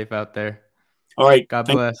stay safe out there. All right. God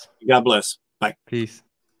bless. God bless. Bye. Peace.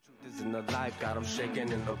 Is in the light, got them shaking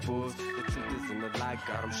in the booth. The truth is in the light,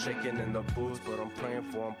 got them shaking in the booth. But I'm praying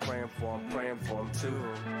for him, praying for him, praying for him too.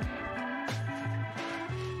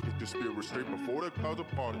 Get the spirit straight before the clouds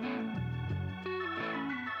are parted.